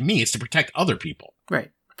protect me; it's to protect other people.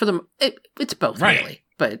 Right. For them, it's both, right.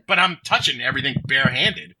 Really. But I'm touching everything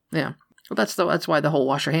barehanded. Yeah. Well, that's why the whole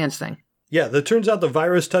wash your hands thing. Yeah, it turns out the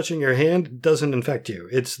virus touching your hand doesn't infect you.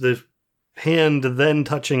 It's the hand then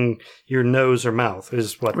touching your nose or mouth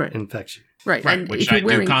is what infects you. Right. And which I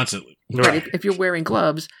do constantly. Right. If you're wearing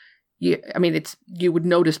gloves, you would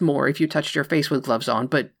notice more if you touched your face with gloves on,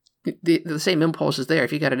 but the same impulse is there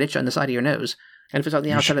if you got an itch on the side of your nose. And if it's on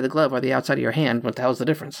the outside of the glove or the outside of your hand, what the hell's the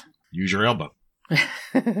difference? Use your elbow.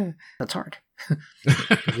 That's hard.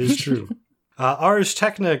 It is true. Ars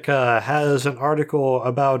Technica has an article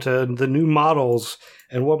about the new models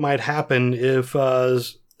and what might happen if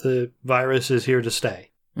the virus is here to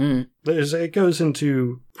stay. It goes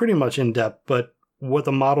into pretty much in depth, but what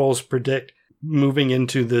the models predict moving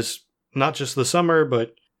into this, not just the summer,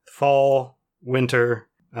 but fall, winter,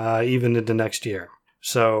 even into next year.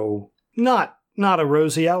 So not a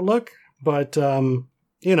rosy outlook, but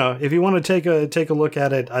if you want to take a look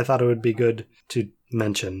at it, I thought it would be good to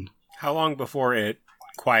mention. How long before it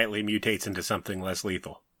quietly mutates into something less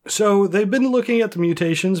lethal? So they've been looking at the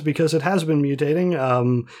mutations because it has been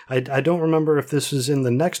mutating. I don't remember if this is in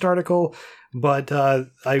the next article, but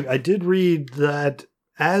I did read that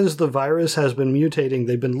as the virus has been mutating,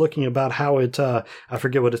 they've been looking about how it, I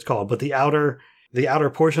forget what it's called, but the outer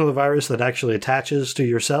portion of the virus that actually attaches to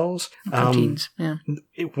your cells. Proteins, yeah.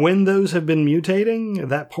 When those have been mutating,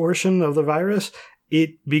 that portion of the virus,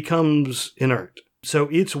 it becomes inert. So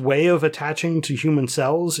its way of attaching to human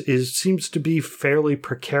cells seems to be fairly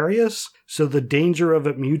precarious. So the danger of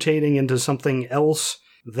it mutating into something else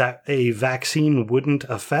that a vaccine wouldn't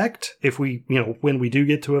affect, if we, when we do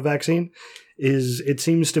get to a vaccine, it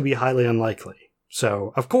seems to be highly unlikely.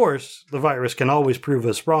 So, of course, the virus can always prove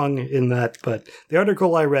us wrong in that, but the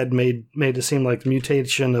article I read made it seem like the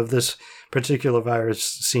mutation of this particular virus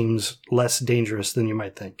seems less dangerous than you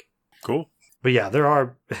might think. Cool. But yeah, there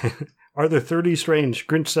are there 30 strains?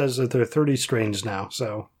 Grinch says that there are 30 strains now,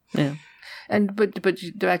 so. Yeah. But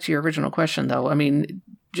back to your original question, though, I mean,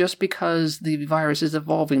 just because the virus is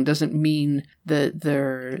evolving doesn't mean that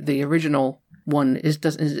the original one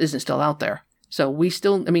isn't still out there. So we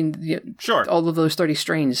still, I mean, sure, all of those 30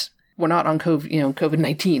 strains, we're not on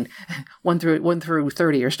COVID-19. 1 through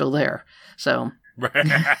 30 are still there. So,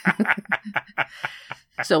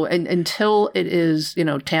 so until it is,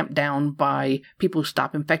 tamped down by people who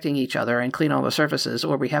stop infecting each other and clean all the surfaces,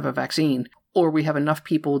 or we have a vaccine, or we have enough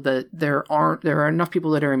people that there are enough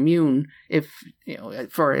people that are immune,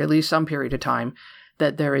 for at least some period of time,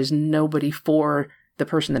 that there is nobody for the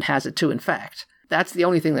person that has it to infect. That's the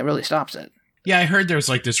only thing that really stops it. Yeah, I heard there's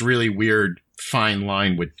like this really weird fine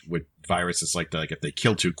line with viruses, like if they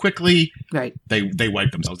kill too quickly, right? They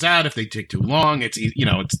wipe themselves out. If they take too long, it's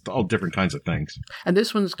all different kinds of things. And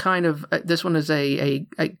this one is a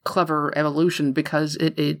clever evolution because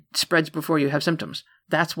it spreads before you have symptoms.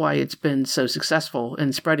 That's why it's been so successful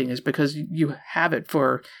in spreading, is because you have it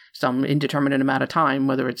for some indeterminate amount of time,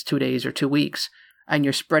 whether it's 2 days or 2 weeks, and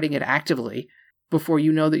you're spreading it actively before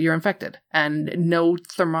you know that you're infected. And no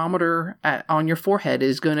thermometer on your forehead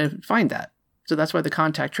is going to find that. So that's why the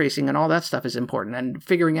contact tracing and all that stuff is important, and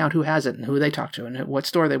figuring out who has it and who they talked to and what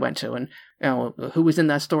store they went to and who was in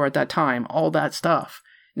that store at that time. All that stuff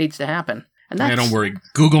needs to happen. And don't worry,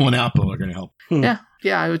 Google and Apple are going to help. Yeah.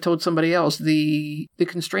 I told somebody else the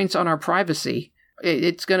constraints on our privacy.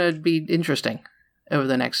 It's going to be interesting over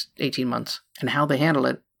the next 18 months and how they handle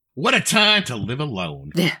it. What a time to live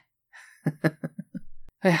alone. Yeah.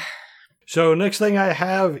 So next thing I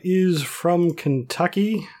have is from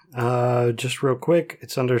Kentucky. Just real quick,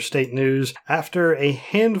 it's under state news. After a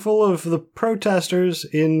handful of the protesters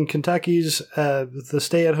in Kentucky's the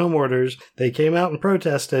stay-at-home orders, they came out and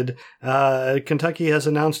protested. Kentucky has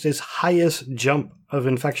announced its highest jump of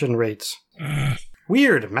infection rates.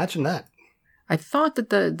 Weird, imagine that. I thought that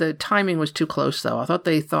the timing was too close, though. I thought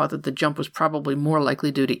they thought that the jump was probably more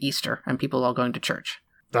likely due to Easter and people all going to church.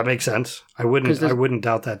 That makes sense. I wouldn't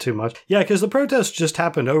doubt that too much. Yeah, because the protests just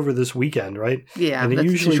happened over this weekend, right? Yeah, and it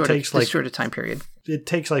usually takes like a shorter time period. It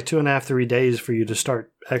takes like 2.5, 3 days for you to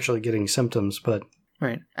start actually getting symptoms, but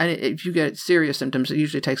right. And if you get serious symptoms, it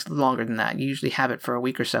usually takes longer than that. You usually have it for a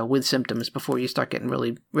week or so with symptoms before you start getting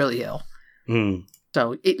really, really ill. Mm.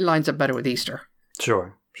 So it lines up better with Easter.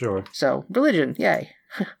 Sure. So religion, yay.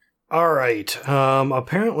 All right.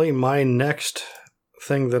 Apparently, my next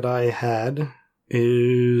thing that I had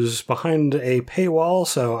is behind a paywall,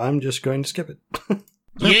 so I'm just going to skip it.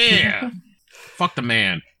 Yeah! Fuck the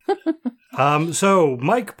man. So,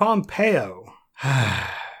 Mike Pompeo.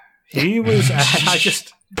 He was...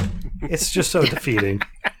 it's just so defeating.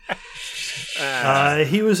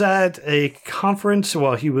 He was at a conference.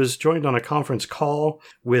 Well, he was joined on a conference call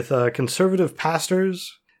with conservative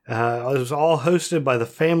pastors. It was all hosted by the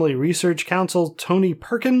Family Research Council, Tony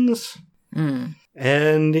Perkins. Mm.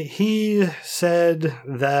 And he said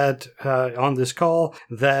that on this call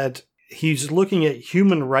that he's looking at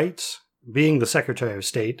human rights, being the Secretary of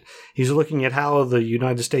State. He's looking at how the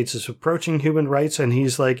United States is approaching human rights, and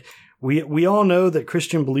he's like, we all know that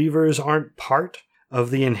Christian believers aren't part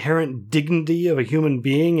of the inherent dignity of a human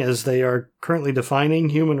being as they are currently defining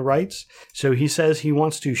human rights. So he says he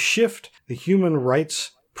wants to shift the human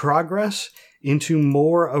rights progress into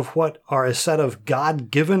more of what are a set of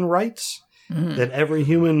God-given rights that every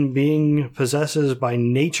human being possesses by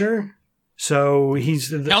nature. So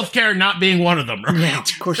he's... Healthcare not being one of them, right? Yeah,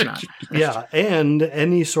 of course not. Yeah, and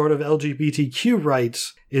any sort of LGBTQ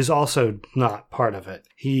rights is also not part of it.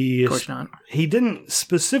 Of course not. He didn't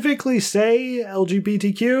specifically say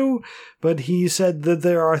LGBTQ, but he said that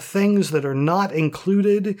there are things that are not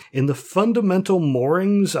included in the fundamental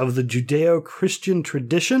moorings of the Judeo-Christian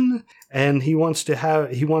tradition, and he wants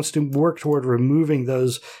to work toward removing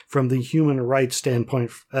those from the human rights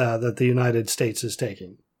standpoint that the United States is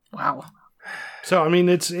taking. Wow. So, I mean,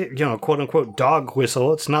 it's, quote unquote dog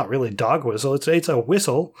whistle. It's not really dog whistle. It's a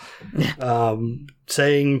whistle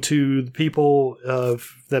saying to the people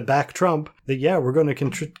that back Trump that, yeah, we're going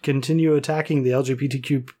to continue attacking the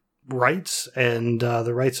LGBTQ rights and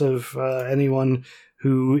the rights of anyone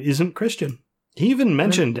who isn't Christian. He even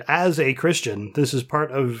mentioned as a Christian, this is part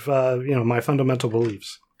of, my fundamental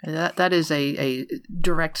beliefs. That is a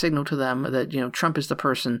direct signal to them that, Trump is the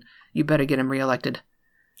person. You better get him reelected.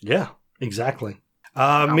 Yeah, exactly.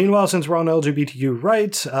 Meanwhile, since we're on LGBTQ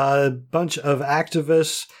rights, a bunch of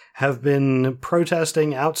activists have been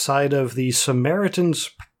protesting outside of the Samaritan's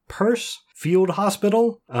Purse Field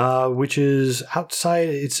Hospital, which is outside,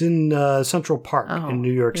 it's in Central Park in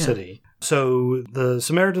New York City. So the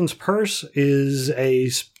Samaritan's Purse is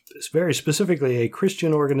very specifically a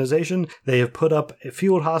Christian organization. They have put up a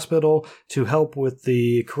field hospital to help with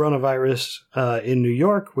the coronavirus in New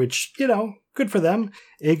York, which, good for them,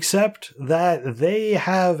 except that they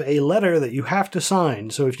have a letter that you have to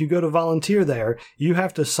sign. So if you go to volunteer there, you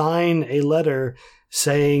have to sign a letter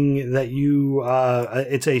saying that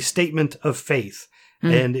it's a statement of faith.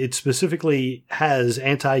 And it specifically has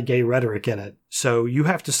anti-gay rhetoric in it. So you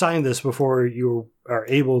have to sign this before you are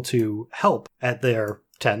able to help at their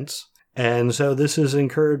tents. And so this has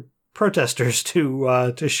encouraged protesters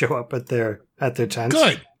to show up at their tents.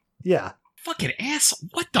 Good. Yeah. Fucking ass.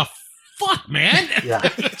 What the fuck, man? Yeah.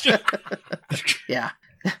 Yeah.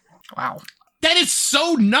 Wow. That is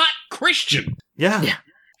so not Christian. Yeah. Yeah.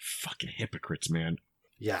 Fucking hypocrites, man.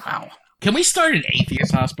 Yeah. Wow. Can we start an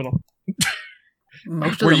atheist hospital?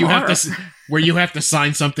 Most of them are. Where you have to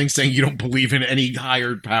sign something saying you don't believe in any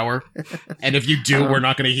higher power, and if you do, we're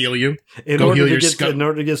not going to heal you. In order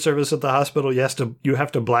to get service at the hospital, you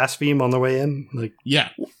have to blaspheme on the way in. Yeah.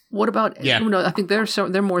 What about? Yeah. No, I think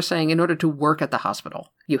they're more saying in order to work at the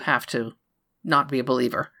hospital, you have to not be a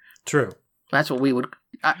believer. True. That's what we would.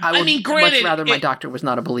 I would much rather my doctor was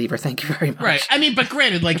not a believer. Thank you very much. Right. I mean, but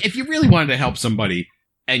granted, if you really wanted to help somebody.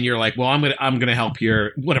 And you're like, well, I'm gonna help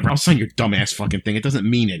here. Whatever. I'll sign your dumbass fucking thing. It doesn't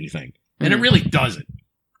mean anything, and it really doesn't.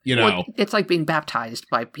 Well, it's like being baptized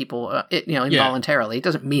by people, involuntarily. It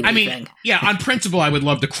doesn't mean anything. I mean, yeah. On principle, I would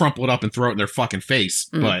love to crumple it up and throw it in their fucking face,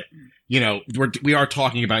 but we are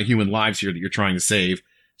talking about human lives here that you're trying to save.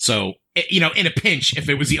 So, in a pinch, if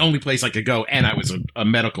it was the only place I could go, and I was a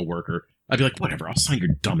medical worker, I'd be like, whatever. I'll sign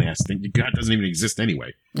your dumbass thing. God doesn't even exist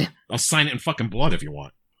anyway. Yeah. I'll sign it in fucking blood if you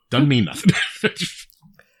want. Doesn't mean nothing.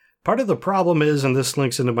 Part of the problem is, and this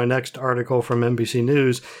links into my next article from NBC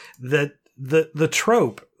News, that the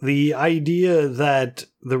trope, the idea that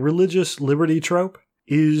the religious liberty trope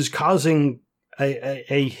is causing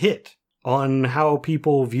a hit on how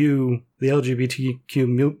people view the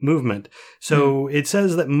LGBTQ movement. So it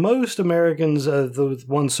says that most Americans, the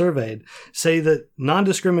ones surveyed, say that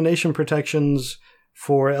non-discrimination protections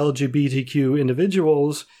for LGBTQ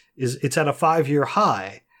individuals it's at a 5-year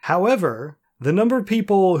high. However, the number of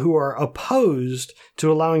people who are opposed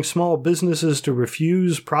to allowing small businesses to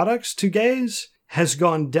refuse products to gays has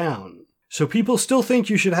gone down. So people still think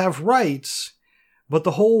you should have rights, but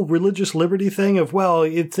the whole religious liberty thing of, well,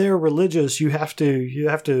 if they're religious, you have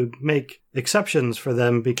to make exceptions for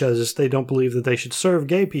them because they don't believe that they should serve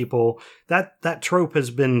gay people, that trope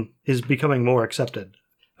is becoming more accepted,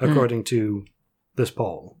 according to this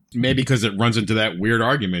poll. Maybe because it runs into that weird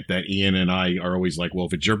argument that Ian and I are always like, well,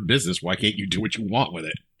 if it's your business, why can't you do what you want with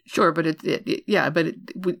it? Sure, but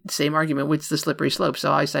same argument with the slippery slope.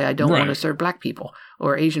 So I say I don't want to serve black people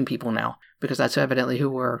or Asian people now because that's evidently who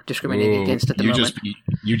we're discriminating against at the moment.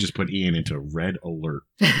 You just put Ian into red alert.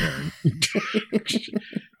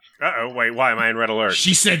 Uh-oh, wait, why am I in red alert?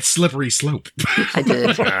 She said slippery slope. I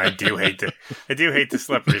did. I do hate the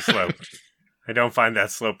slippery slope. I don't find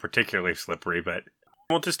that slope particularly slippery, but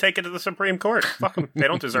we'll just take it to the Supreme Court. Fuck them. They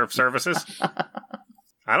don't deserve services.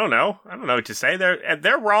 I don't know what to say.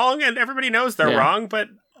 They're wrong, and everybody knows they're wrong. But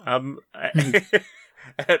I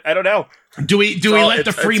don't know. Do we let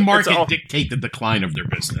the free market dictate the decline of their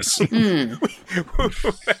business?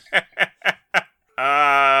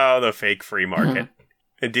 Oh, the fake free market.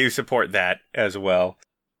 I do support that as well.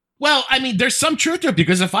 Well, I mean, there's some truth to it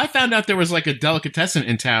because if I found out there was like a delicatessen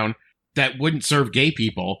in town that wouldn't serve gay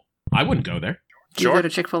people, I wouldn't go there. Do you go to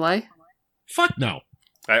Chick-fil-A? Fuck no.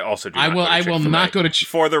 I also do. I will not go to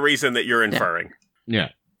for the reason that you're inferring. Yeah.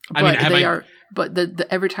 But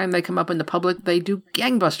every time they come up in the public, they do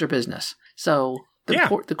gangbuster business. So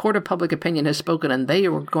the court of public opinion has spoken, and they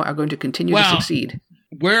are going to continue to succeed.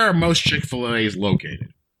 Where are most Chick-fil-A's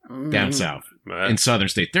located? down south. In southern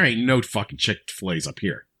states. There ain't no fucking Chick-fil-A's up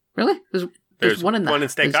here. Really? There's one in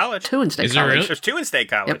State College. Two in State Is College. there really? There's 2 in State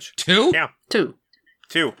College. Yep. 2? Yeah.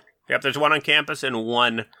 2. Yep, there's one on campus and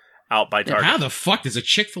one out by Target. How the fuck does a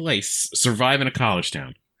Chick-fil-A survive in a college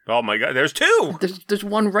town? Oh my god, there's 2! There's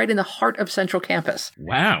one right in the heart of Central Campus.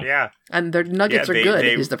 Wow. Yeah. And their nuggets are good,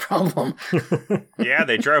 is the problem. Yeah,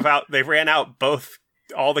 they ran out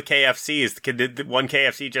all the KFCs. The one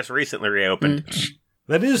KFC just recently reopened.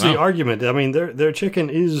 That is the argument. I mean, their chicken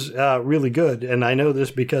is really good, and I know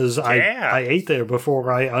this because I ate there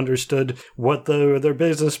before I understood what their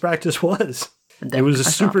business practice was. It was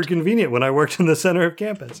super convenient when I worked in the center of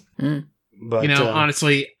campus. But,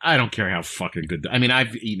 honestly, I don't care how fucking good. I mean,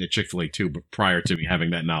 I've eaten at Chick-fil-A too, but prior to me having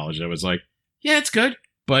that knowledge, I was like, yeah, it's good,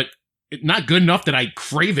 but not good enough that I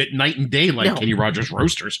crave it night and day like Kenny Rogers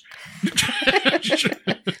Roasters.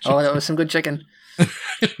 Oh, that was some good chicken.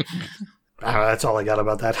 That's all I got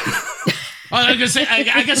about that. I was gonna say,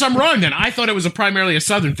 I guess I'm wrong then. I thought it was primarily a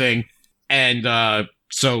Southern thing, and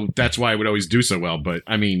so that's why it would always do so well. But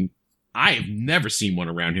I mean, I have never seen one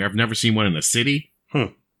around here. I've never seen one in the city.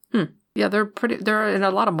 Yeah, they're in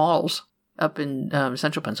a lot of malls up in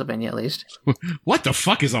central Pennsylvania, at least. What the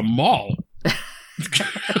fuck is a mall?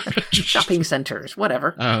 Shopping centers,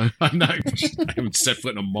 whatever. I haven't set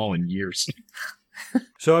foot in a mall in years.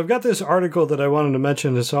 So I've got this article that I wanted to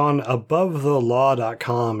mention. It's on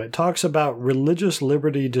abovethelaw.com. It talks about religious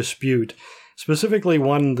liberty dispute, specifically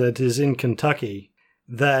one that is in Kentucky.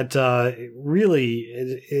 That really,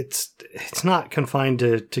 it's not confined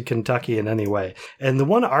to Kentucky in any way. And the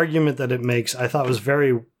one argument that it makes, I thought was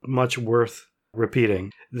very much worth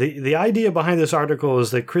repeating. The idea behind this article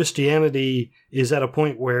is that Christianity is at a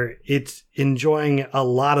point where it's enjoying a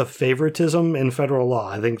lot of favoritism in federal law.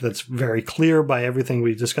 I think that's very clear by everything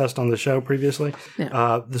we discussed on the show previously.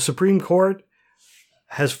 Yeah. The Supreme Court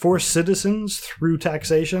has forced citizens through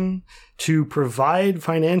taxation to provide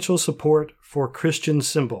financial support for Christian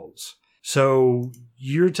symbols. So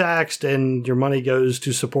you're taxed and your money goes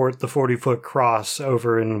to support the 40-foot cross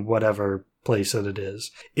over in whatever place that it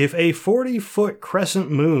is. If a 40-foot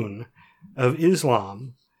crescent moon of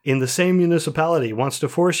Islam in the same municipality wants to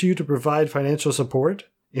force you to provide financial support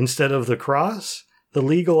instead of the cross, the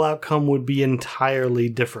legal outcome would be entirely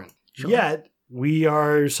different. Sure. Yet, we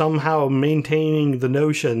are somehow maintaining the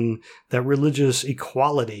notion that religious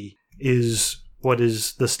equality is what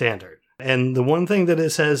is the standard. And the one thing that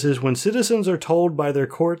it says is when citizens are told by their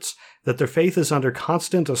courts that their faith is under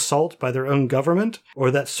constant assault by their own government, or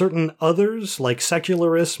that certain others, like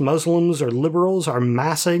secularists, Muslims, or liberals, are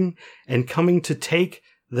massing and coming to take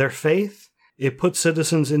their faith, it puts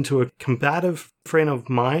citizens into a combative frame of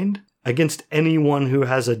mind against anyone who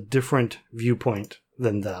has a different viewpoint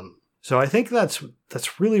than them. So I think that's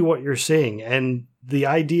really what you're seeing. And the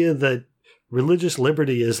idea that religious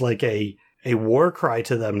liberty is like a war cry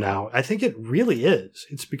to them now, I think it really is.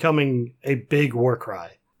 It's becoming a big war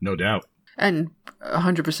cry. No doubt. And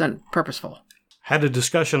 100% purposeful. Had a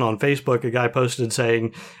discussion on Facebook. A guy posted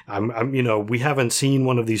saying, we haven't seen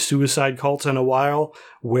one of these suicide cults in a while.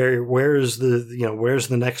 Where's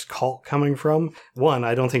the next cult coming from? One,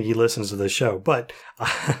 I don't think he listens to this show, but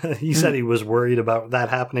he said he was worried about that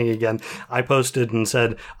happening again. I posted and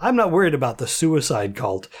said, I'm not worried about the suicide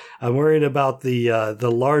cult. I'm worried about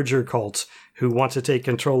the larger cults who want to take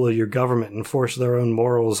control of your government and force their own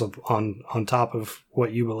morals on top of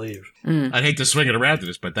what you believe. I'd hate to swing it around to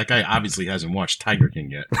this, but that guy obviously hasn't watched Tiger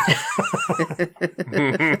King yet.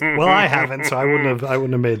 Well, I haven't, so I wouldn't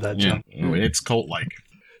have made that jump. It's cult-like.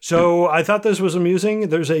 So I thought this was amusing.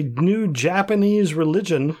 There's a new Japanese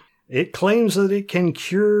religion. It claims that it can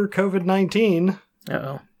cure COVID-19.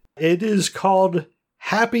 Uh-oh. It is called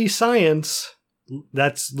Happy Science.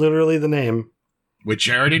 That's literally the name. With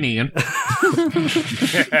Jared and Ian.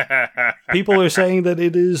 People are saying that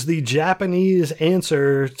it is the Japanese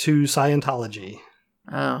answer to Scientology.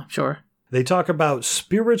 Oh, sure. They talk about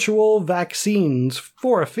spiritual vaccines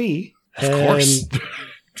for a fee. Of course.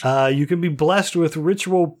 You can be blessed with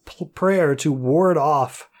ritual prayer to ward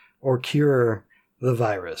off or cure the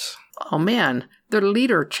virus. Oh, man. Their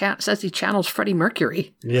leader says he channels Freddie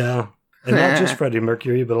Mercury. Yeah. And not just Freddie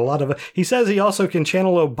Mercury, but a lot of it. He says he also can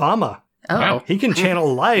channel Obama. Oh. Wow. He can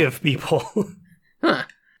channel live people. Huh.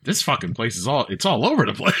 This fucking place is all over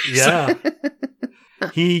the place. Yeah.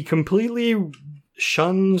 He completely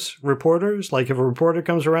shuns reporters. Like if a reporter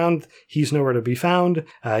comes around, he's nowhere to be found.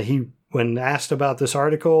 He When asked about this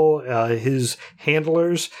article, his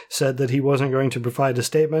handlers said that he wasn't going to provide a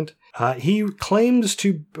statement. He claims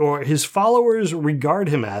to, or his followers regard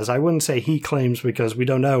him as, I wouldn't say he claims because we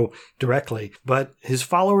don't know directly, but his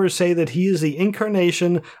followers say that he is the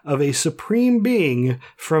incarnation of a supreme being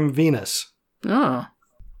from Venus. Oh.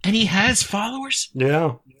 And he has followers?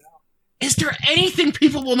 Yeah. Is there anything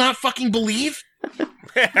people will not fucking believe?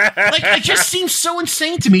 Like, it just seems so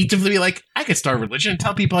insane to me to be like, I could start a religion and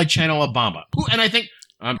tell people I channel Obama. Ooh, and I think,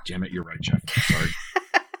 damn it, you're right, Jeff. Sorry.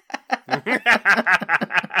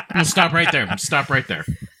 We'll stop right there. Stop right there.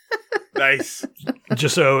 Nice.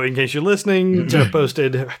 Just so, in case you're listening, Jeff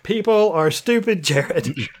posted, "People are stupid,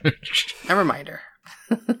 Jared." A reminder.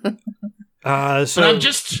 But I'm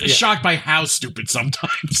just shocked by how stupid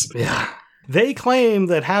sometimes. Yeah. They claim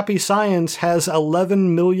that Happy Science has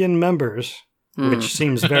 11 million members, which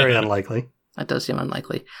seems very unlikely. That does seem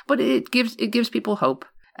unlikely. But it gives people hope.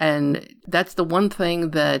 And that's the one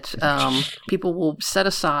thing that people will set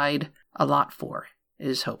aside a lot for,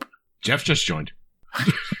 is hope. Jeff just joined.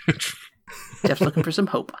 Jeff's looking for some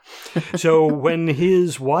hope. So when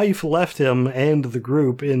his wife left him and the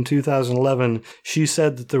group in 2011, she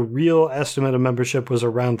said that the real estimate of membership was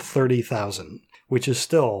around 30,000, which is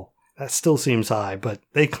that still seems high, but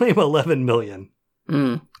they claim 11 million.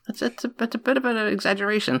 That's a bit of an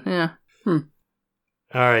exaggeration, yeah. All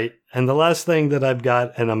right, and the last thing that I've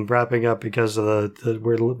got, and I'm wrapping up because of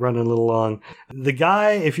we're running a little long. The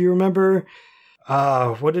guy, if you remember,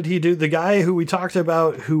 what did he do? The guy who we talked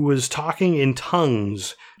about who was talking in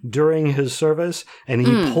tongues during his service, and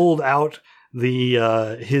he pulled out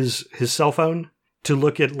his cell phone to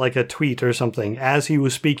look at like a tweet or something as he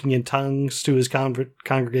was speaking in tongues to his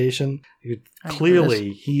congregation.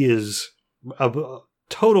 Clearly, he is a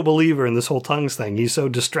total believer in this whole tongues thing. He's so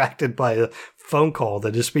distracted by a phone call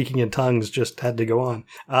that his speaking in tongues just had to go on.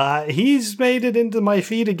 He's made it into my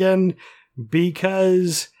feed again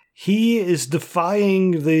because he is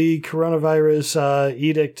defying the coronavirus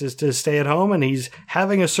edict to stay at home, and he's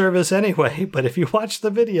having a service anyway. But if you watch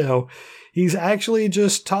the video, he's actually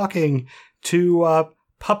just talking to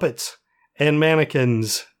puppets and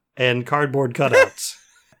mannequins and cardboard cutouts.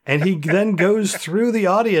 And he then goes through the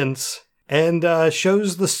audience and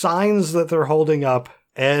shows the signs that they're holding up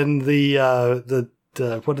and the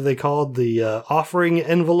what are they called? The offering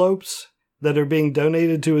envelopes that are being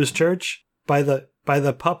donated to his church by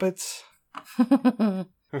the puppets.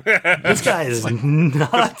 This guy is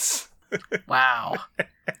nuts. Wow.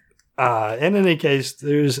 In any case,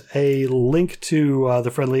 there's a link to the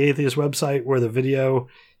Friendly Atheist website where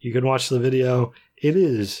you can watch the video. It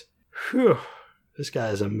is, this guy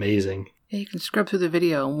is amazing. Yeah, you can scrub through the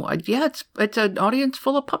video. Yeah, it's an audience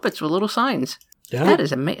full of puppets with little signs. Yeah. That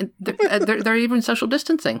is amazing. They're even social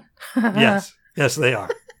distancing. Yes, they are.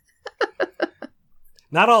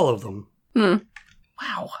 Not all of them.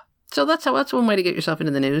 Wow. So that's one way to get yourself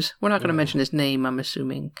into the news. We're not going to mention his name, I'm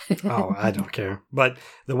assuming. Oh, I don't care. But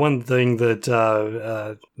the one thing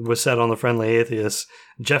that was said on the Friendly Atheists,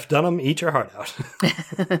 Jeff Dunham, eat your heart out.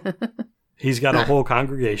 He's got a whole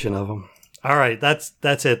congregation of them. All right, that's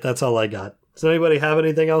it. That's all I got. Does anybody have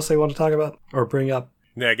anything else they want to talk about or bring up?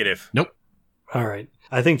 Negative. Nope. All right.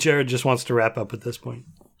 I think Jared just wants to wrap up at this point.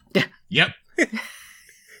 Yep.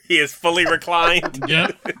 He is fully reclined.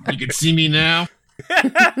 Yep. You can see me now.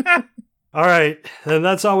 All right, and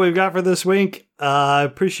that's all we've got for this week. I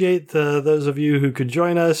appreciate those of you who could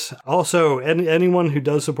join us. Also, anyone who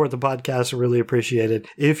does support the podcast, I really appreciate it.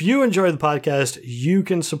 If you enjoy the podcast, you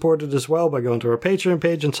can support it as well by going to our Patreon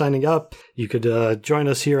page and signing up. You could join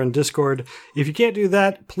us here on Discord. If you can't do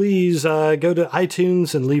that, please go to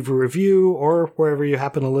iTunes and leave a review or wherever you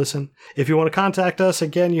happen to listen. If you want to contact us,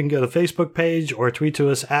 again, you can go to the Facebook page or tweet to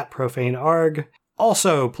us at profanearg.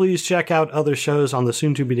 Also, please check out other shows on the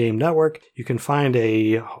soon-to-be-named network. You can find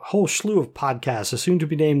a whole slew of podcasts at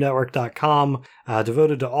soon-to-be-named-network.com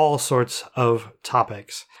devoted to all sorts of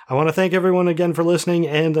topics. I want to thank everyone again for listening,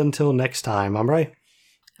 and until next time, I'm Ray.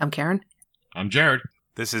 I'm Karen. I'm Jared.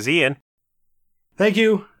 This is Ian. Thank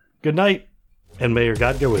you, good night, and may your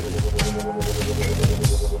God go with you.